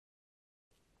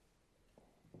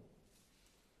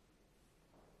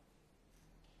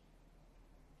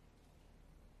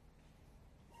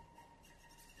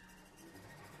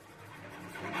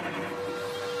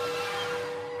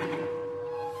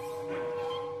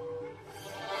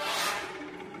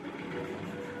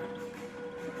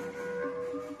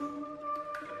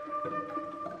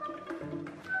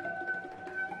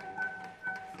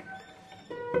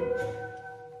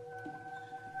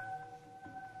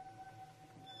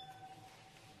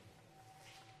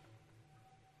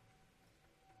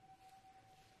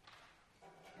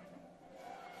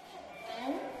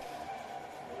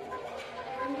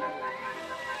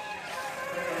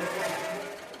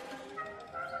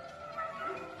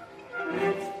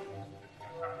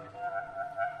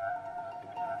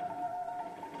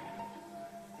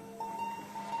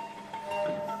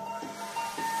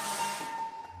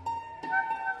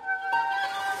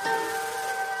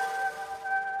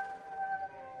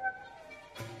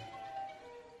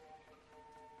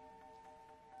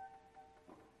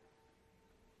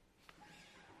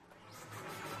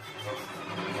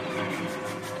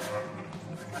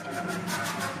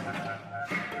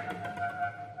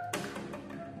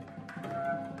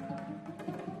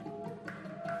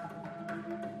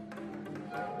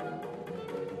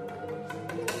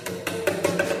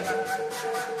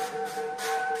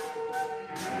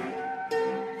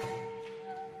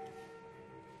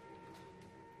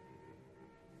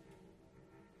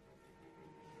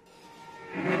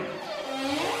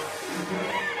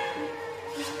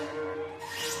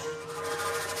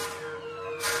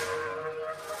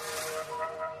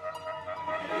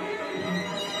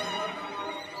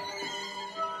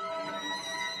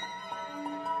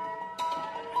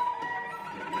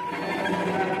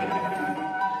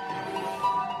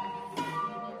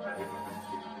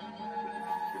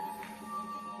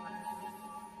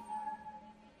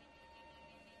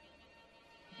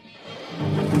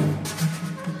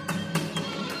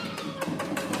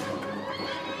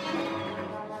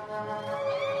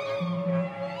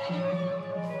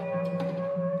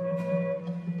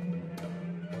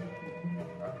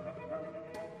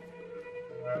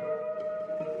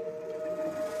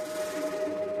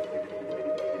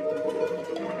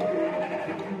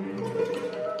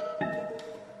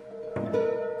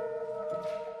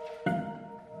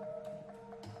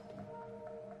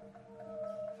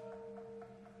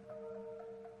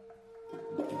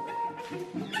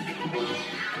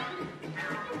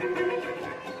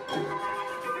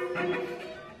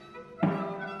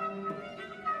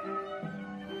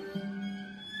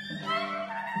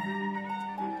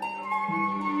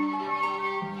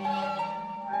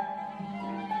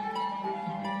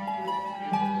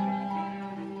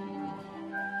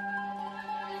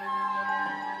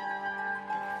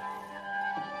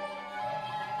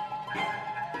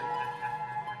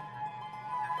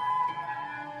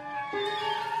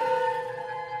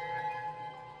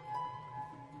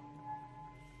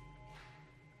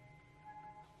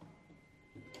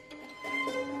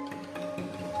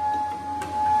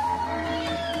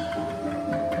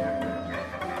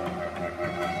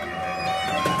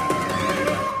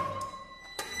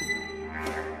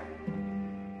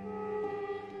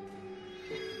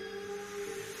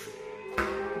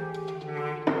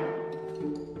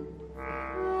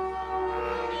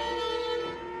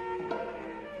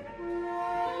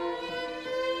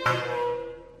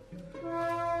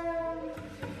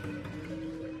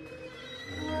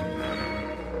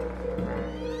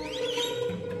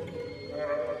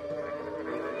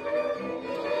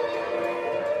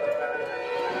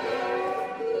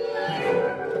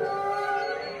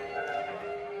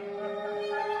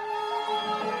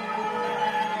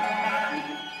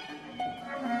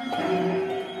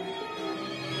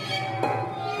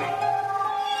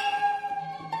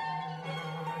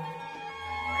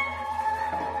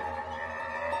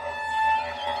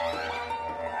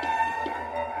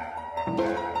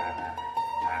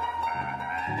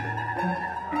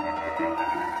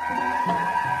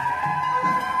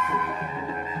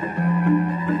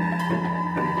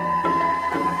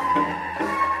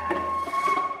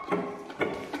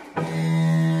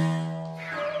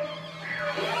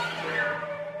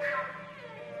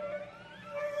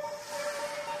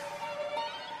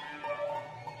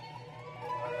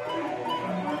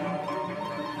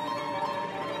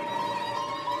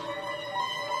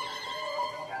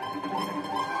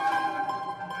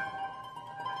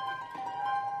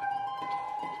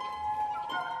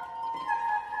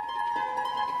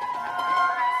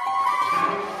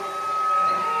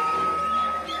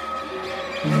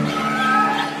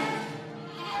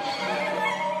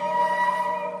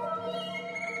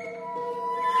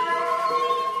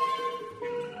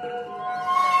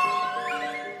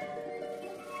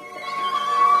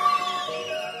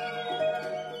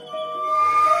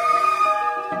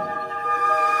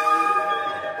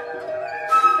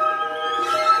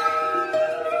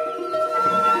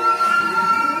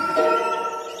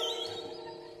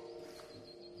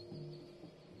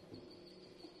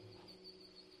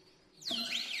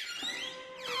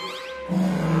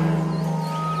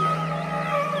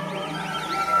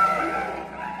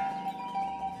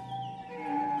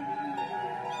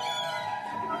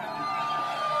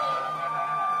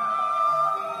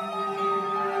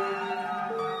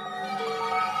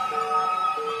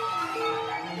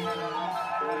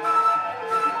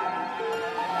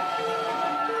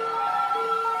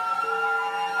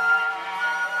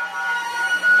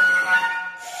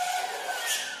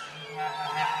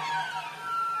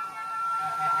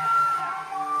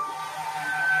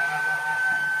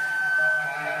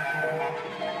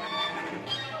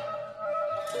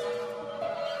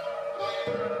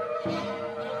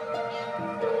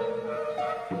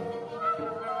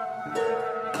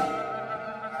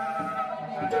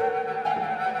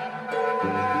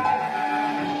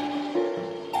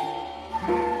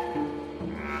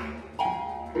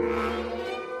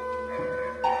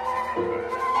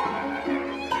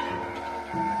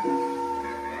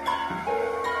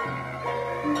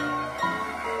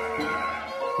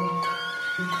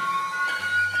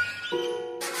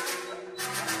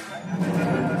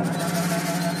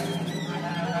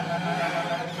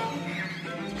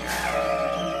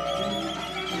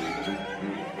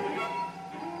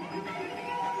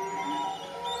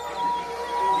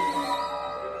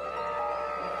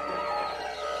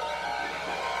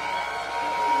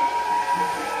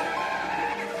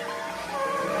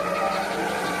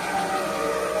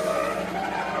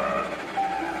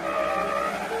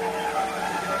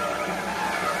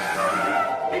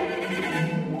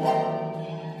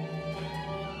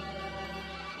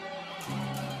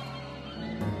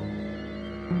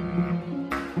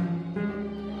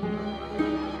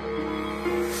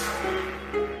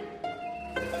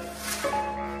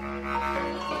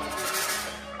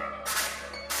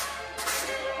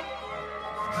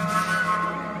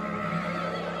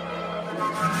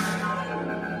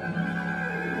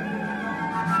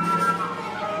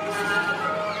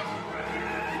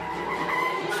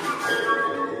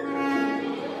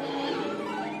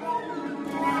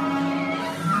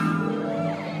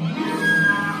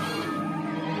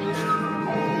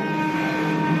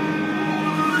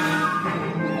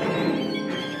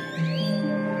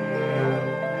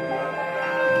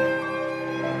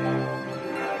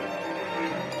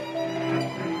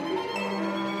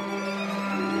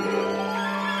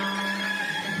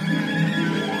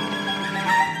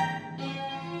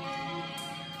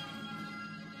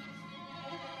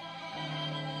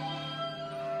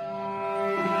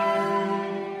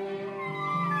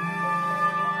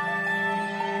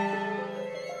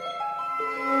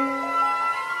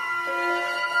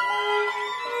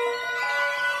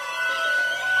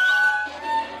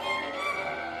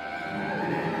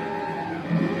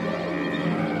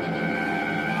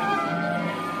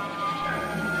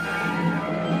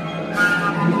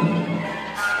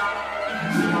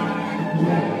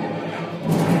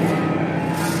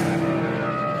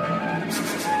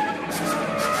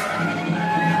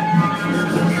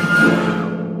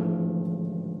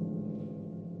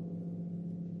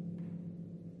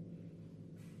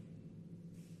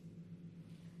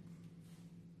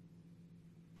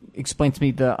 explain to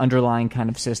me the underlying kind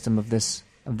of system of this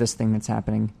thing that's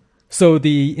happening. So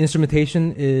the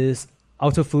instrumentation is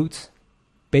alto flute,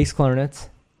 bass clarinet,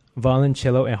 violin,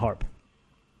 cello, and harp.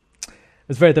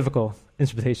 It's very difficult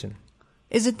instrumentation.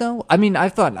 Is it though? I mean, I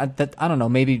thought that, I don't know,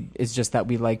 maybe it's just that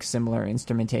we like similar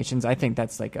instrumentations. I think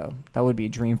that's that would be a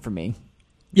dream for me.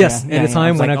 Yes, at the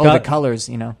time when I got the colors,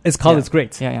 it's called, it's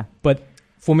great. Yeah. But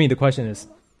for me, the question is,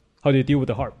 how do you deal with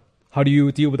the harp? How do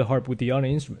you deal with the harp with the other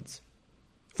instruments?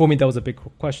 For me, that was a big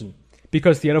question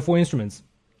because the other 4 instruments,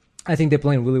 I think they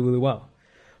play really, really well.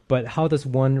 But how does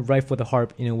one write for the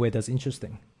harp in a way that's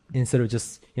interesting instead of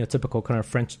just typical kind of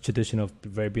French tradition of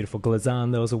very beautiful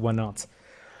glissando or whatnot?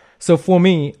 So for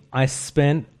me, I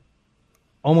spent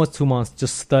almost 2 months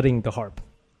just studying the harp.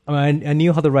 I mean, I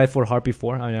knew how to write for a harp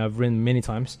before. I mean, I've written many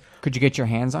times. Could you get your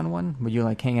hands on one? Were you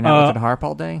like hanging out with the harp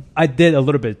all day? I did a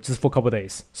little bit, just for a couple of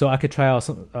days, so I could try out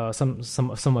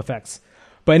some effects.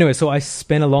 But anyway, so I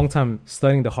spent a long time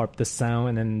studying the harp, the sound,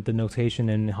 and then the notation,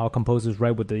 and how composers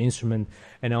write with the instrument,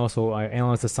 and also I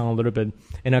analyzed the sound a little bit,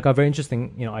 and I got very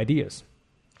interesting ideas.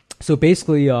 So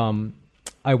basically,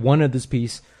 I wanted this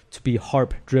piece to be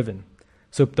harp driven.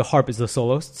 So the harp is the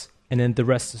soloists, and then the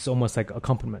rest is almost like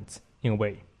accompaniment in a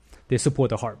way. They support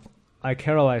the harp. I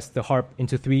categorized the harp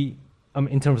into 3,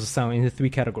 in terms of sound, into 3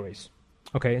 categories.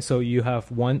 Okay, so you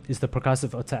have one is the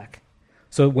percussive attack.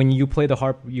 So when you play the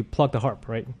harp, you plug the harp,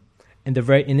 right? And the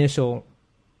very initial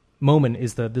moment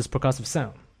is this percussive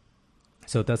sound.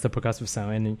 So that's the percussive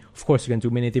sound. And of course, you can do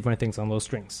many different things on those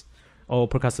strings, all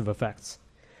percussive effects.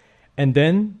 And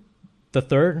then the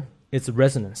third is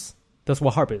resonance. That's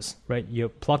what harp is, right? You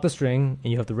pluck the string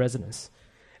and you have the resonance.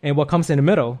 And what comes in the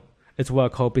middle is what I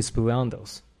call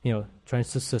bisbilandos, trying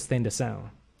to sustain the sound.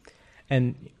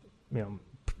 And,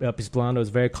 bisbilando is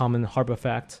a very common harp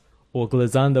effect, or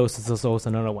glissandos is also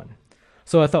another one.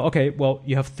 So I thought, okay, well,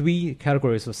 you have 3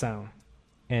 categories of sound,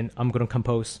 and I'm going to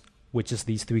compose with just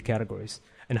these 3 categories,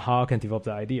 and how I can develop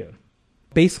the idea.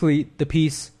 Basically, the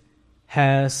piece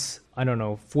has,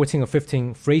 14 or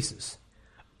 15 phrases,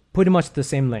 pretty much the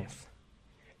same length.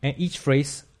 And each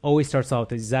phrase always starts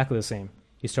out exactly the same.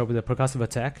 You start with a percussive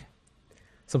attack,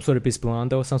 some sort of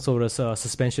bisbilando, some sort of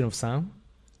suspension of sound,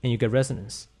 and you get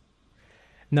resonance.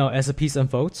 Now, as the piece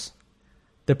unfolds,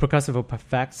 the percussive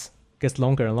effects gets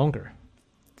longer and longer.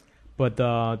 But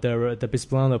the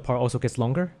bisbilando part also gets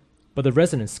longer, but the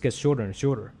resonance gets shorter and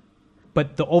shorter.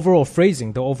 But the overall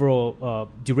phrasing, the overall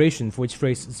duration for each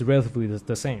phrase is relatively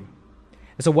the same.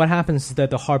 And so what happens is that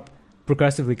the harp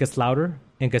progressively gets louder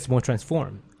and gets more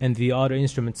transformed, and the other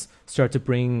instruments start to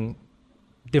bring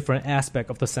different aspect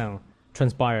of the sound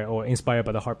transpire or inspired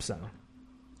by the harp sound.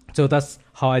 So that's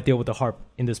how I deal with the harp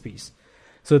in this piece.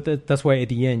 So that's why at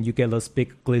the end you get those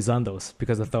big glissandos,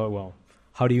 because I thought, well,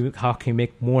 how can you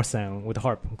make more sound with the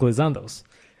harp? Glissandos.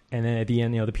 And then at the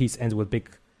end, the piece ends with big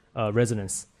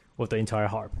resonance with the entire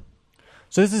harp.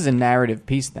 So this is a narrative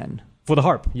piece then? For the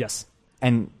harp, yes.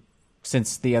 And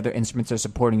since the other instruments are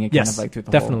supporting it kind of like through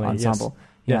the whole ensemble.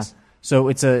 Yes. So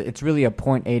it's really a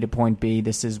point A to point B.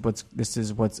 This is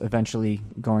what's eventually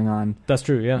going on. That's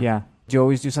true, yeah. Yeah. Do you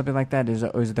always do something like that?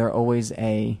 Is there always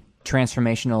a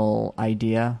transformational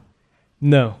idea?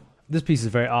 No. This piece is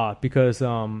very odd because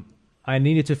I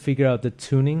needed to figure out the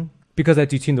tuning, because I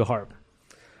detune the harp.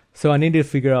 So I needed to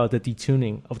figure out the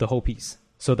detuning of the whole piece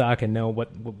so that I can know what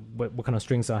kind of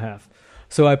strings I have.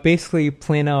 So I basically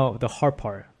plan out the harp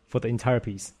part for the entire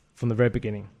piece from the very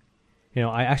beginning.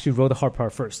 I actually wrote the harp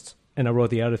part first, and I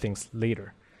wrote the other things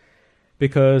later.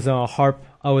 Because harp,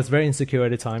 I was very insecure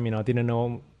at the time. I didn't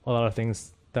know a lot of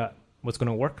things that was going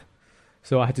to work.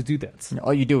 So I had to do that.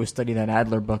 All you do is study that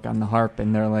Adler book on the harp,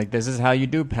 and they're like, this is how you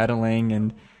do pedaling.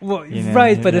 And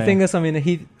right, but the thing is,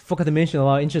 he forgot to mention a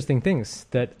lot of interesting things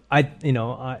that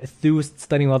through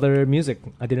studying other music,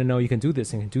 I didn't know you can do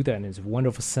this and you can do that, and it's a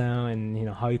wonderful sound, and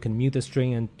how you can mute the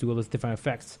string and do all those different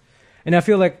effects. And I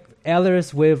feel like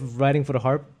Adler's way of writing for the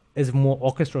harp is more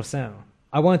orchestral sound.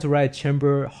 I wanted to write a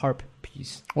chamber harp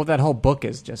piece. Well, that whole book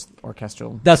is just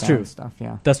orchestral. That's true. Stuff,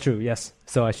 yeah. That's true. Yes.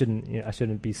 So I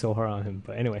shouldn't be so hard on him.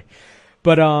 But anyway,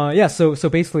 So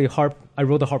basically, harp. I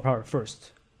wrote the harp part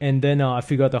first, and then I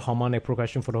figured out the harmonic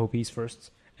progression for the whole piece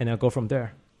first, and I go from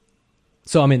there.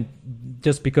 So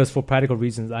just because for practical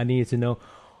reasons, I needed to know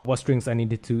what strings I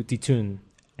needed to detune,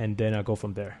 and then I go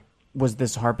from there. Was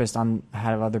this harpist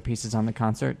had other pieces on the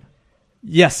concert?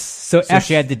 Yes. So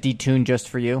she had to detune just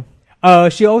for you?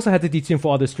 She also had to detune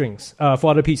for other strings,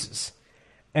 for other pieces.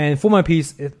 And for my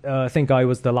piece, thank God it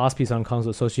was the last piece on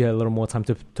concert, so she had a little more time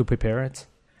to prepare it.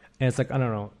 And it's like,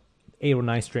 8 or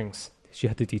 9 strings she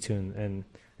had to detune. And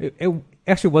it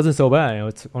actually wasn't so bad.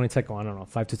 It only took,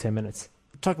 5 to 10 minutes.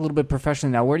 talk a little bit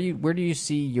professionally now. Where do you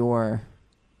see your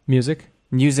music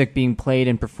being played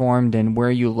and performed, and where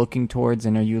are you looking towards,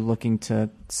 and are you looking to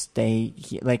stay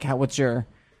like what's your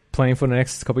playing for the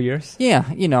next couple of years? Yeah,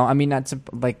 I mean, that's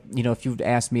if you'd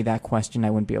asked me that question, I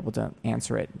wouldn't be able to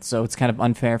answer it. So it's kind of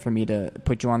unfair for me to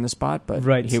put you on the spot, but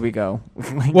here we go.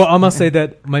 Well, I must say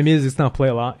that my music's not played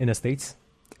a lot in the States.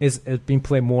 It's being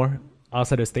played more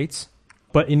outside the States.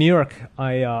 But in New York,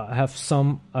 I have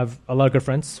a lot of good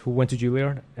friends who went to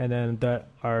Juilliard and then that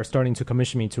are starting to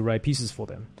commission me to write pieces for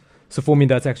them. So for me,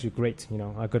 that's actually great.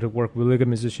 I got to work with really good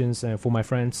musicians and for my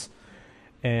friends.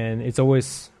 And it's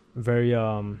always very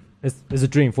it's a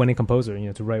dream for any composer,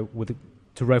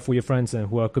 to write for your friends and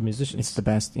who are good musicians. It's the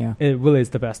best, yeah. It really is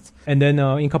the best. And then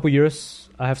in a couple of years,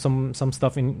 I have some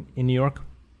stuff in New York.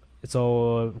 It's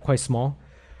all quite small,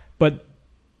 but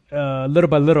little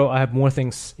by little, I have more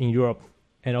things in Europe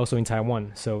and also in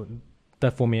Taiwan. So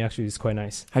that for me actually is quite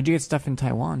nice. How'd you get stuff in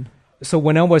Taiwan? So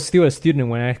when I was still a student,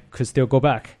 when I could still go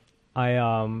back, I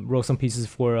wrote some pieces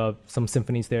for some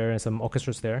symphonies there and some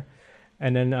orchestras there.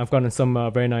 And then I've gotten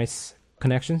some very nice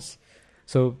connections.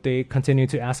 So they continue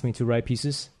to ask me to write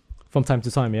pieces from time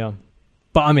to time, yeah.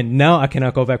 But I mean, now I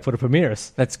cannot go back for the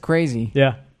premieres. That's crazy.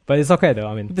 Yeah, but it's okay though.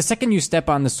 I mean, the second you step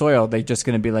on the soil, they're just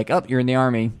going to be like, "Oh, you're in the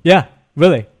army." Yeah,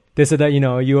 really. They said that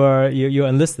you're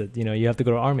enlisted. You have to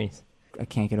go to armies. I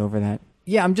can't get over that.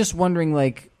 Yeah, I'm just wondering,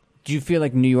 do you feel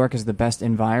like New York is the best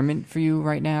environment for you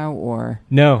right now, or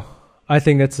no? I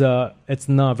think it's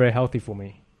not very healthy for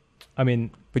me. I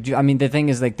mean, but the thing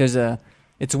is,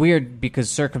 it's weird because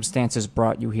circumstances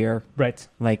brought you here, right?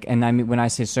 And I mean, when I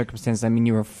say circumstances, I mean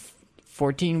you were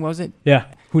 14, was it? Yeah.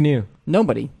 Who knew?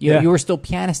 Nobody. You were still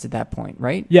pianist at that point,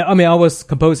 right? Yeah. I mean, I was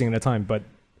composing at the time, but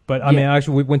I mean,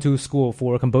 actually, we went to school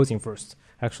for composing first,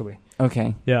 actually.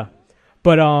 Okay. Yeah.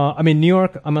 But I mean, New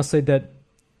York, I must say that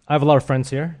I have a lot of friends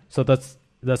here, so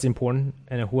that's important,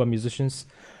 and who are musicians.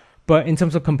 But in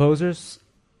terms of composers,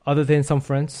 other than some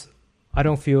friends, I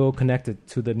don't feel connected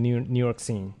to the New York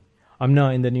scene. I'm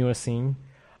not in the New York scene.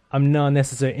 I'm not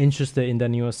necessarily interested in the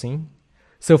New York scene.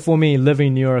 So for me, living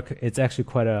in New York, it's actually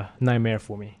quite a nightmare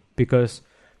for me because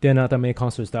there are not that many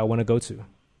concerts that I want to go to.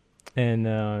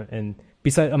 And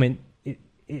besides, I mean...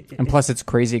 and plus, it's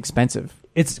crazy expensitive.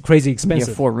 It's crazy expensive.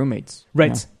 You have 4 roommates.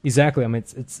 Right, exactly. I mean,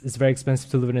 it's very expensive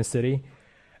to live in a city.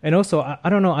 And also, I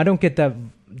don't know, I don't get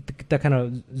that kind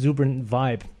of exuberant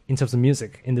vibe in terms of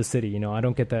music in the city. I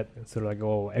don't get that sort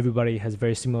of everybody has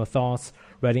very similar thoughts,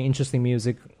 writing interesting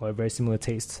music or very similar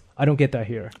tastes. I don't get that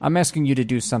here. I'm asking you to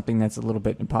do something that's a little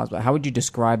bit impossible. How would you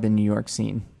describe the New York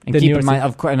scene? And keep in mind,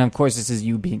 of course, this is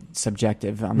you being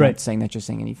subjective. I'm not saying that you're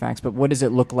saying any facts, but what does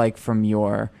it look like from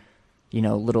your,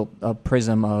 little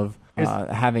prism of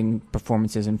having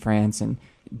performances in France and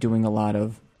doing a lot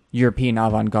of European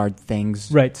avant-garde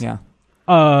things? Right. Yeah.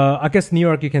 I guess New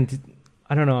York, you can...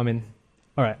 I don't know. I mean,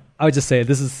 all right. I would just say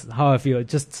this is how I feel.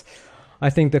 I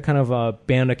think the kind of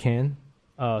band can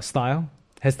style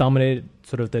has dominated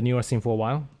sort of the New York scene for a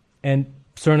while. And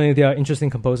certainly there are interesting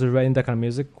composers writing that kind of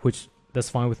music, which that's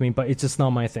fine with me, but it's just not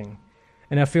my thing.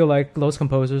 And I feel like those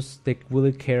composers, they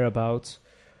really care about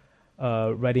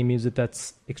writing music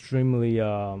that's extremely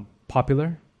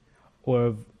popular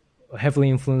or heavily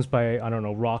influenced by, I don't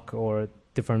know, rock or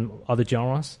different other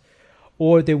genres.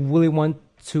 Or they really want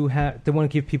to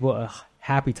give people a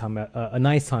happy time, a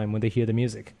nice time when they hear the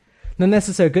music. Not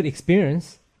necessarily a good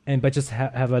experience, but just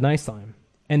have a nice time.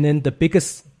 And then the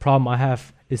biggest problem I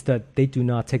have is that they do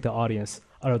not take the audience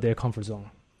out of their comfort zone.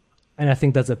 And I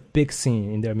think that's a big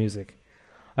scene in their music.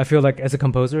 I feel like as a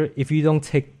composer, if you don't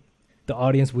take the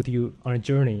audience with you on a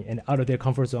journey and out of their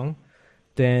comfort zone,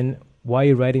 then why are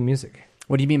you writing music?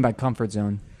 What do you mean by comfort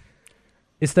zone?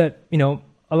 It's that,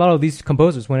 a lot of these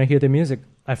composers, when I hear their music,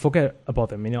 I forget about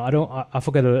them. I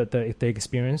forget the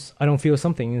experience. I don't feel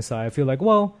something inside. I feel like,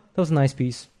 well, that was a nice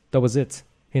piece. That was it.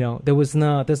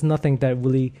 There's nothing that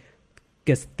really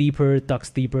ducks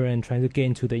deeper and trying to get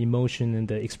into the emotion and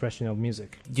the expression of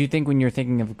music. Do you think when you're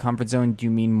thinking of a comfort zone, do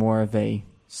you mean more of a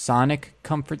sonic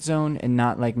comfort zone and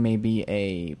not like maybe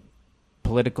a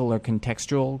political or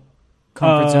contextual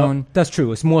comfort zone? That's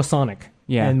true. It's more sonic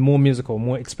and more musical,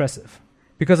 more expressive.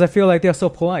 Because I feel like they're so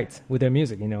polite with their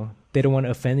music, They don't want to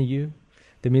offend you.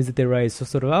 The music they write is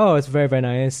sort of, it's very, very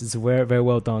nice. It's very, very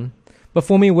well done. But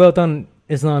for me, well done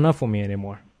is not enough for me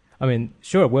anymore. I mean,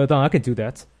 sure, well done, I can do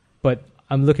that. But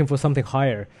I'm looking for something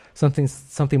higher, something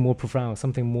more profound,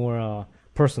 something more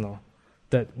personal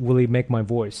that really make my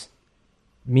voice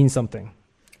mean something.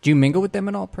 Do you mingle with them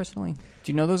at all personally?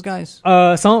 Do you know those guys?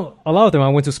 A lot of them I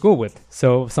went to school with.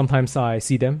 So sometimes I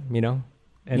see them,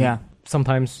 and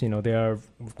sometimes, they are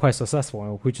quite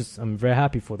successful, which is I'm very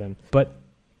happy for them. But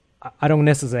I don't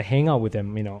necessarily hang out with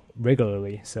them,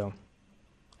 regularly. So,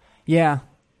 yeah.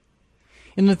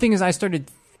 And the thing is,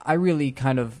 I really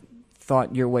kind of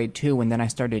thought your way too, and then I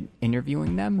started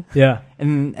interviewing them. Yeah.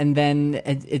 And then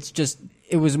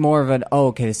it was more of an,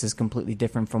 okay, this is completely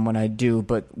different from what I do,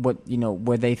 but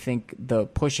where they think the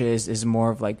push is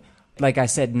more of like I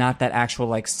said, not that actual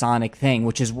like sonic thing,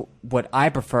 which is what I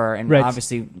prefer, and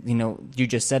obviously, you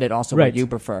just said it also what you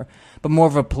prefer, but more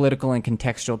of a political and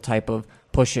contextual type of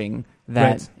pushing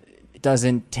that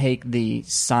doesn't take the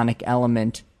sonic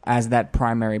element as that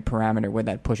primary parameter where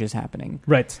that push is happening.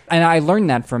 Right. And I learned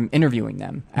that from interviewing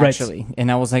them, actually. Right.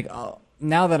 And I was like, oh,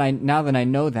 now that I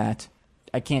know that,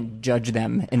 I can't judge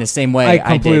them in the same way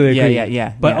I completely did. agree.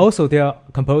 Yeah. But also there are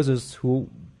composers who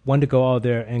want to go out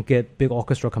there and get big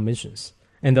orchestra commissions,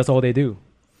 and that's all they do.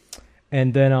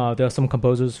 And then there are some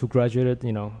composers who graduated,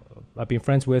 I've been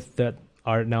friends with, that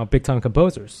are now big-time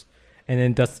composers. And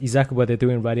then that's exactly what they're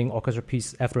doing, writing orchestra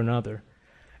piece after another.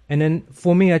 And then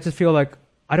for me, I just feel like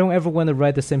I don't ever want to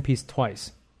write the same piece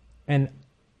twice. And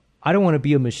I don't want to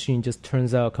be a machine just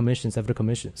turns out commissions after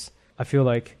commissions. I feel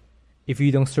like if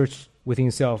you don't search within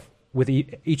yourself with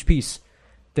each piece,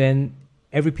 then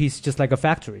every piece is just like a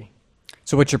factory.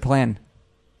 So what's your plan?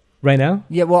 Right now?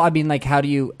 Yeah, well, I mean, like, how do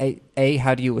you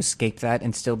escape that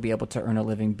and still be able to earn a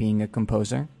living being a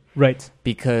composer? Right.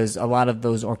 Because a lot of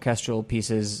those orchestral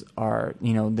pieces are,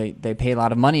 they pay a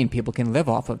lot of money and people can live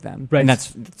off of them. Right. And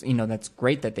that's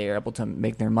great that they are able to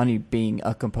make their money being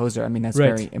a composer. I mean, that's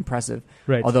very impressive.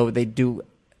 Right. Although they do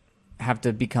have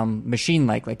to become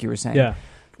machine-like you were saying. Yeah.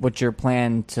 What's your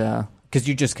plan to... Because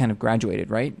you just kind of graduated,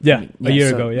 right? Yeah, a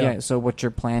year ago, yeah. So what's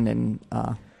your plan in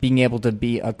being able to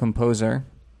be a composer?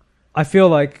 I feel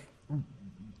like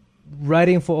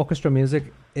writing for orchestra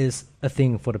music is a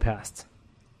thing for the past.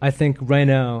 I think right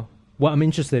now, what I'm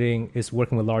interested in is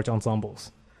working with large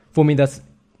ensembles. For me, that's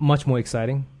much more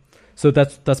exciting. So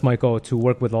that's my goal, to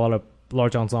work with a lot of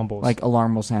large ensembles. Like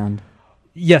Alarm Will Sound.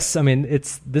 Yes, I mean,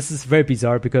 this is very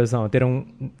bizarre because they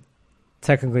don't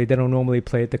normally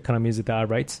play the kind of music that I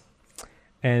write.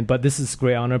 But this is a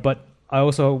great honor. But I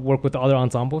also work with other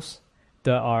ensembles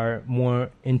that are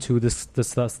more into the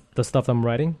stuff I'm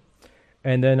writing.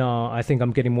 And then I think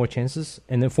I'm getting more chances.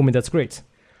 And then for me, that's great.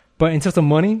 But in terms of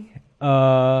money,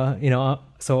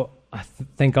 so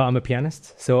thank God I'm a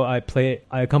pianist. So I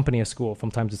accompany a school from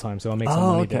time to time. So I make some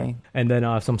money there. And then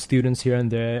I have some students here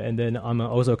and there. And then I'm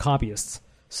also a copyist.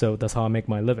 So that's how I make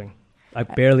my living. I'm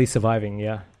barely surviving,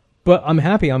 yeah. But I'm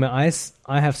happy. I mean,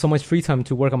 I have so much free time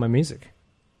to work on my music.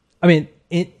 I mean,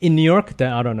 in New York,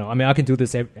 then I don't know. I mean, I can do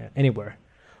this anywhere.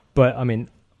 But, I mean,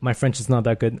 my French is not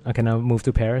that good. I can now move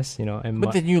to Paris,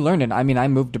 But then you learn it. I mean, I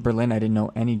moved to Berlin. I didn't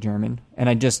know any German. And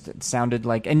I just sounded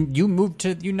like... And you moved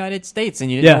to the United States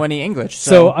and you didn't know any English.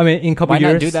 So I mean, in a couple years...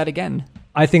 Why not do that again?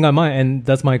 I think I might. And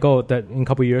that's my goal, that in a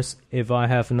couple years, if I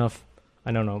have enough,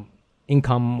 I don't know,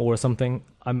 income or something,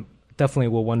 I'm definitely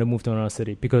will want to move to another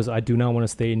city, because I do not want to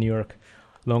stay in New York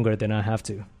longer than I have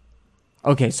to.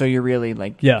 Okay, so you're really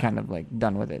kind of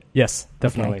done with it. Yes,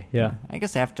 definitely. Okay. Yeah. I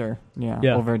guess after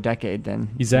over a decade, then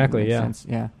exactly. Yeah. Sense.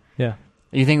 Yeah. Yeah.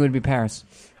 You think it would be Paris?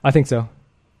 I think so.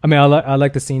 I mean, I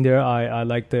like the scene there. I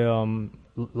like the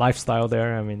lifestyle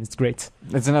there. I mean, it's great.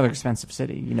 It's another expensive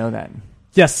city. You know that.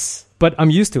 Yes, but I'm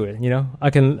used to it.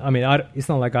 It's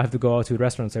not like I have to go out to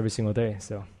restaurants every single day.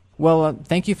 So. Well,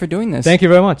 thank you for doing this. Thank you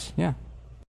very much. Yeah.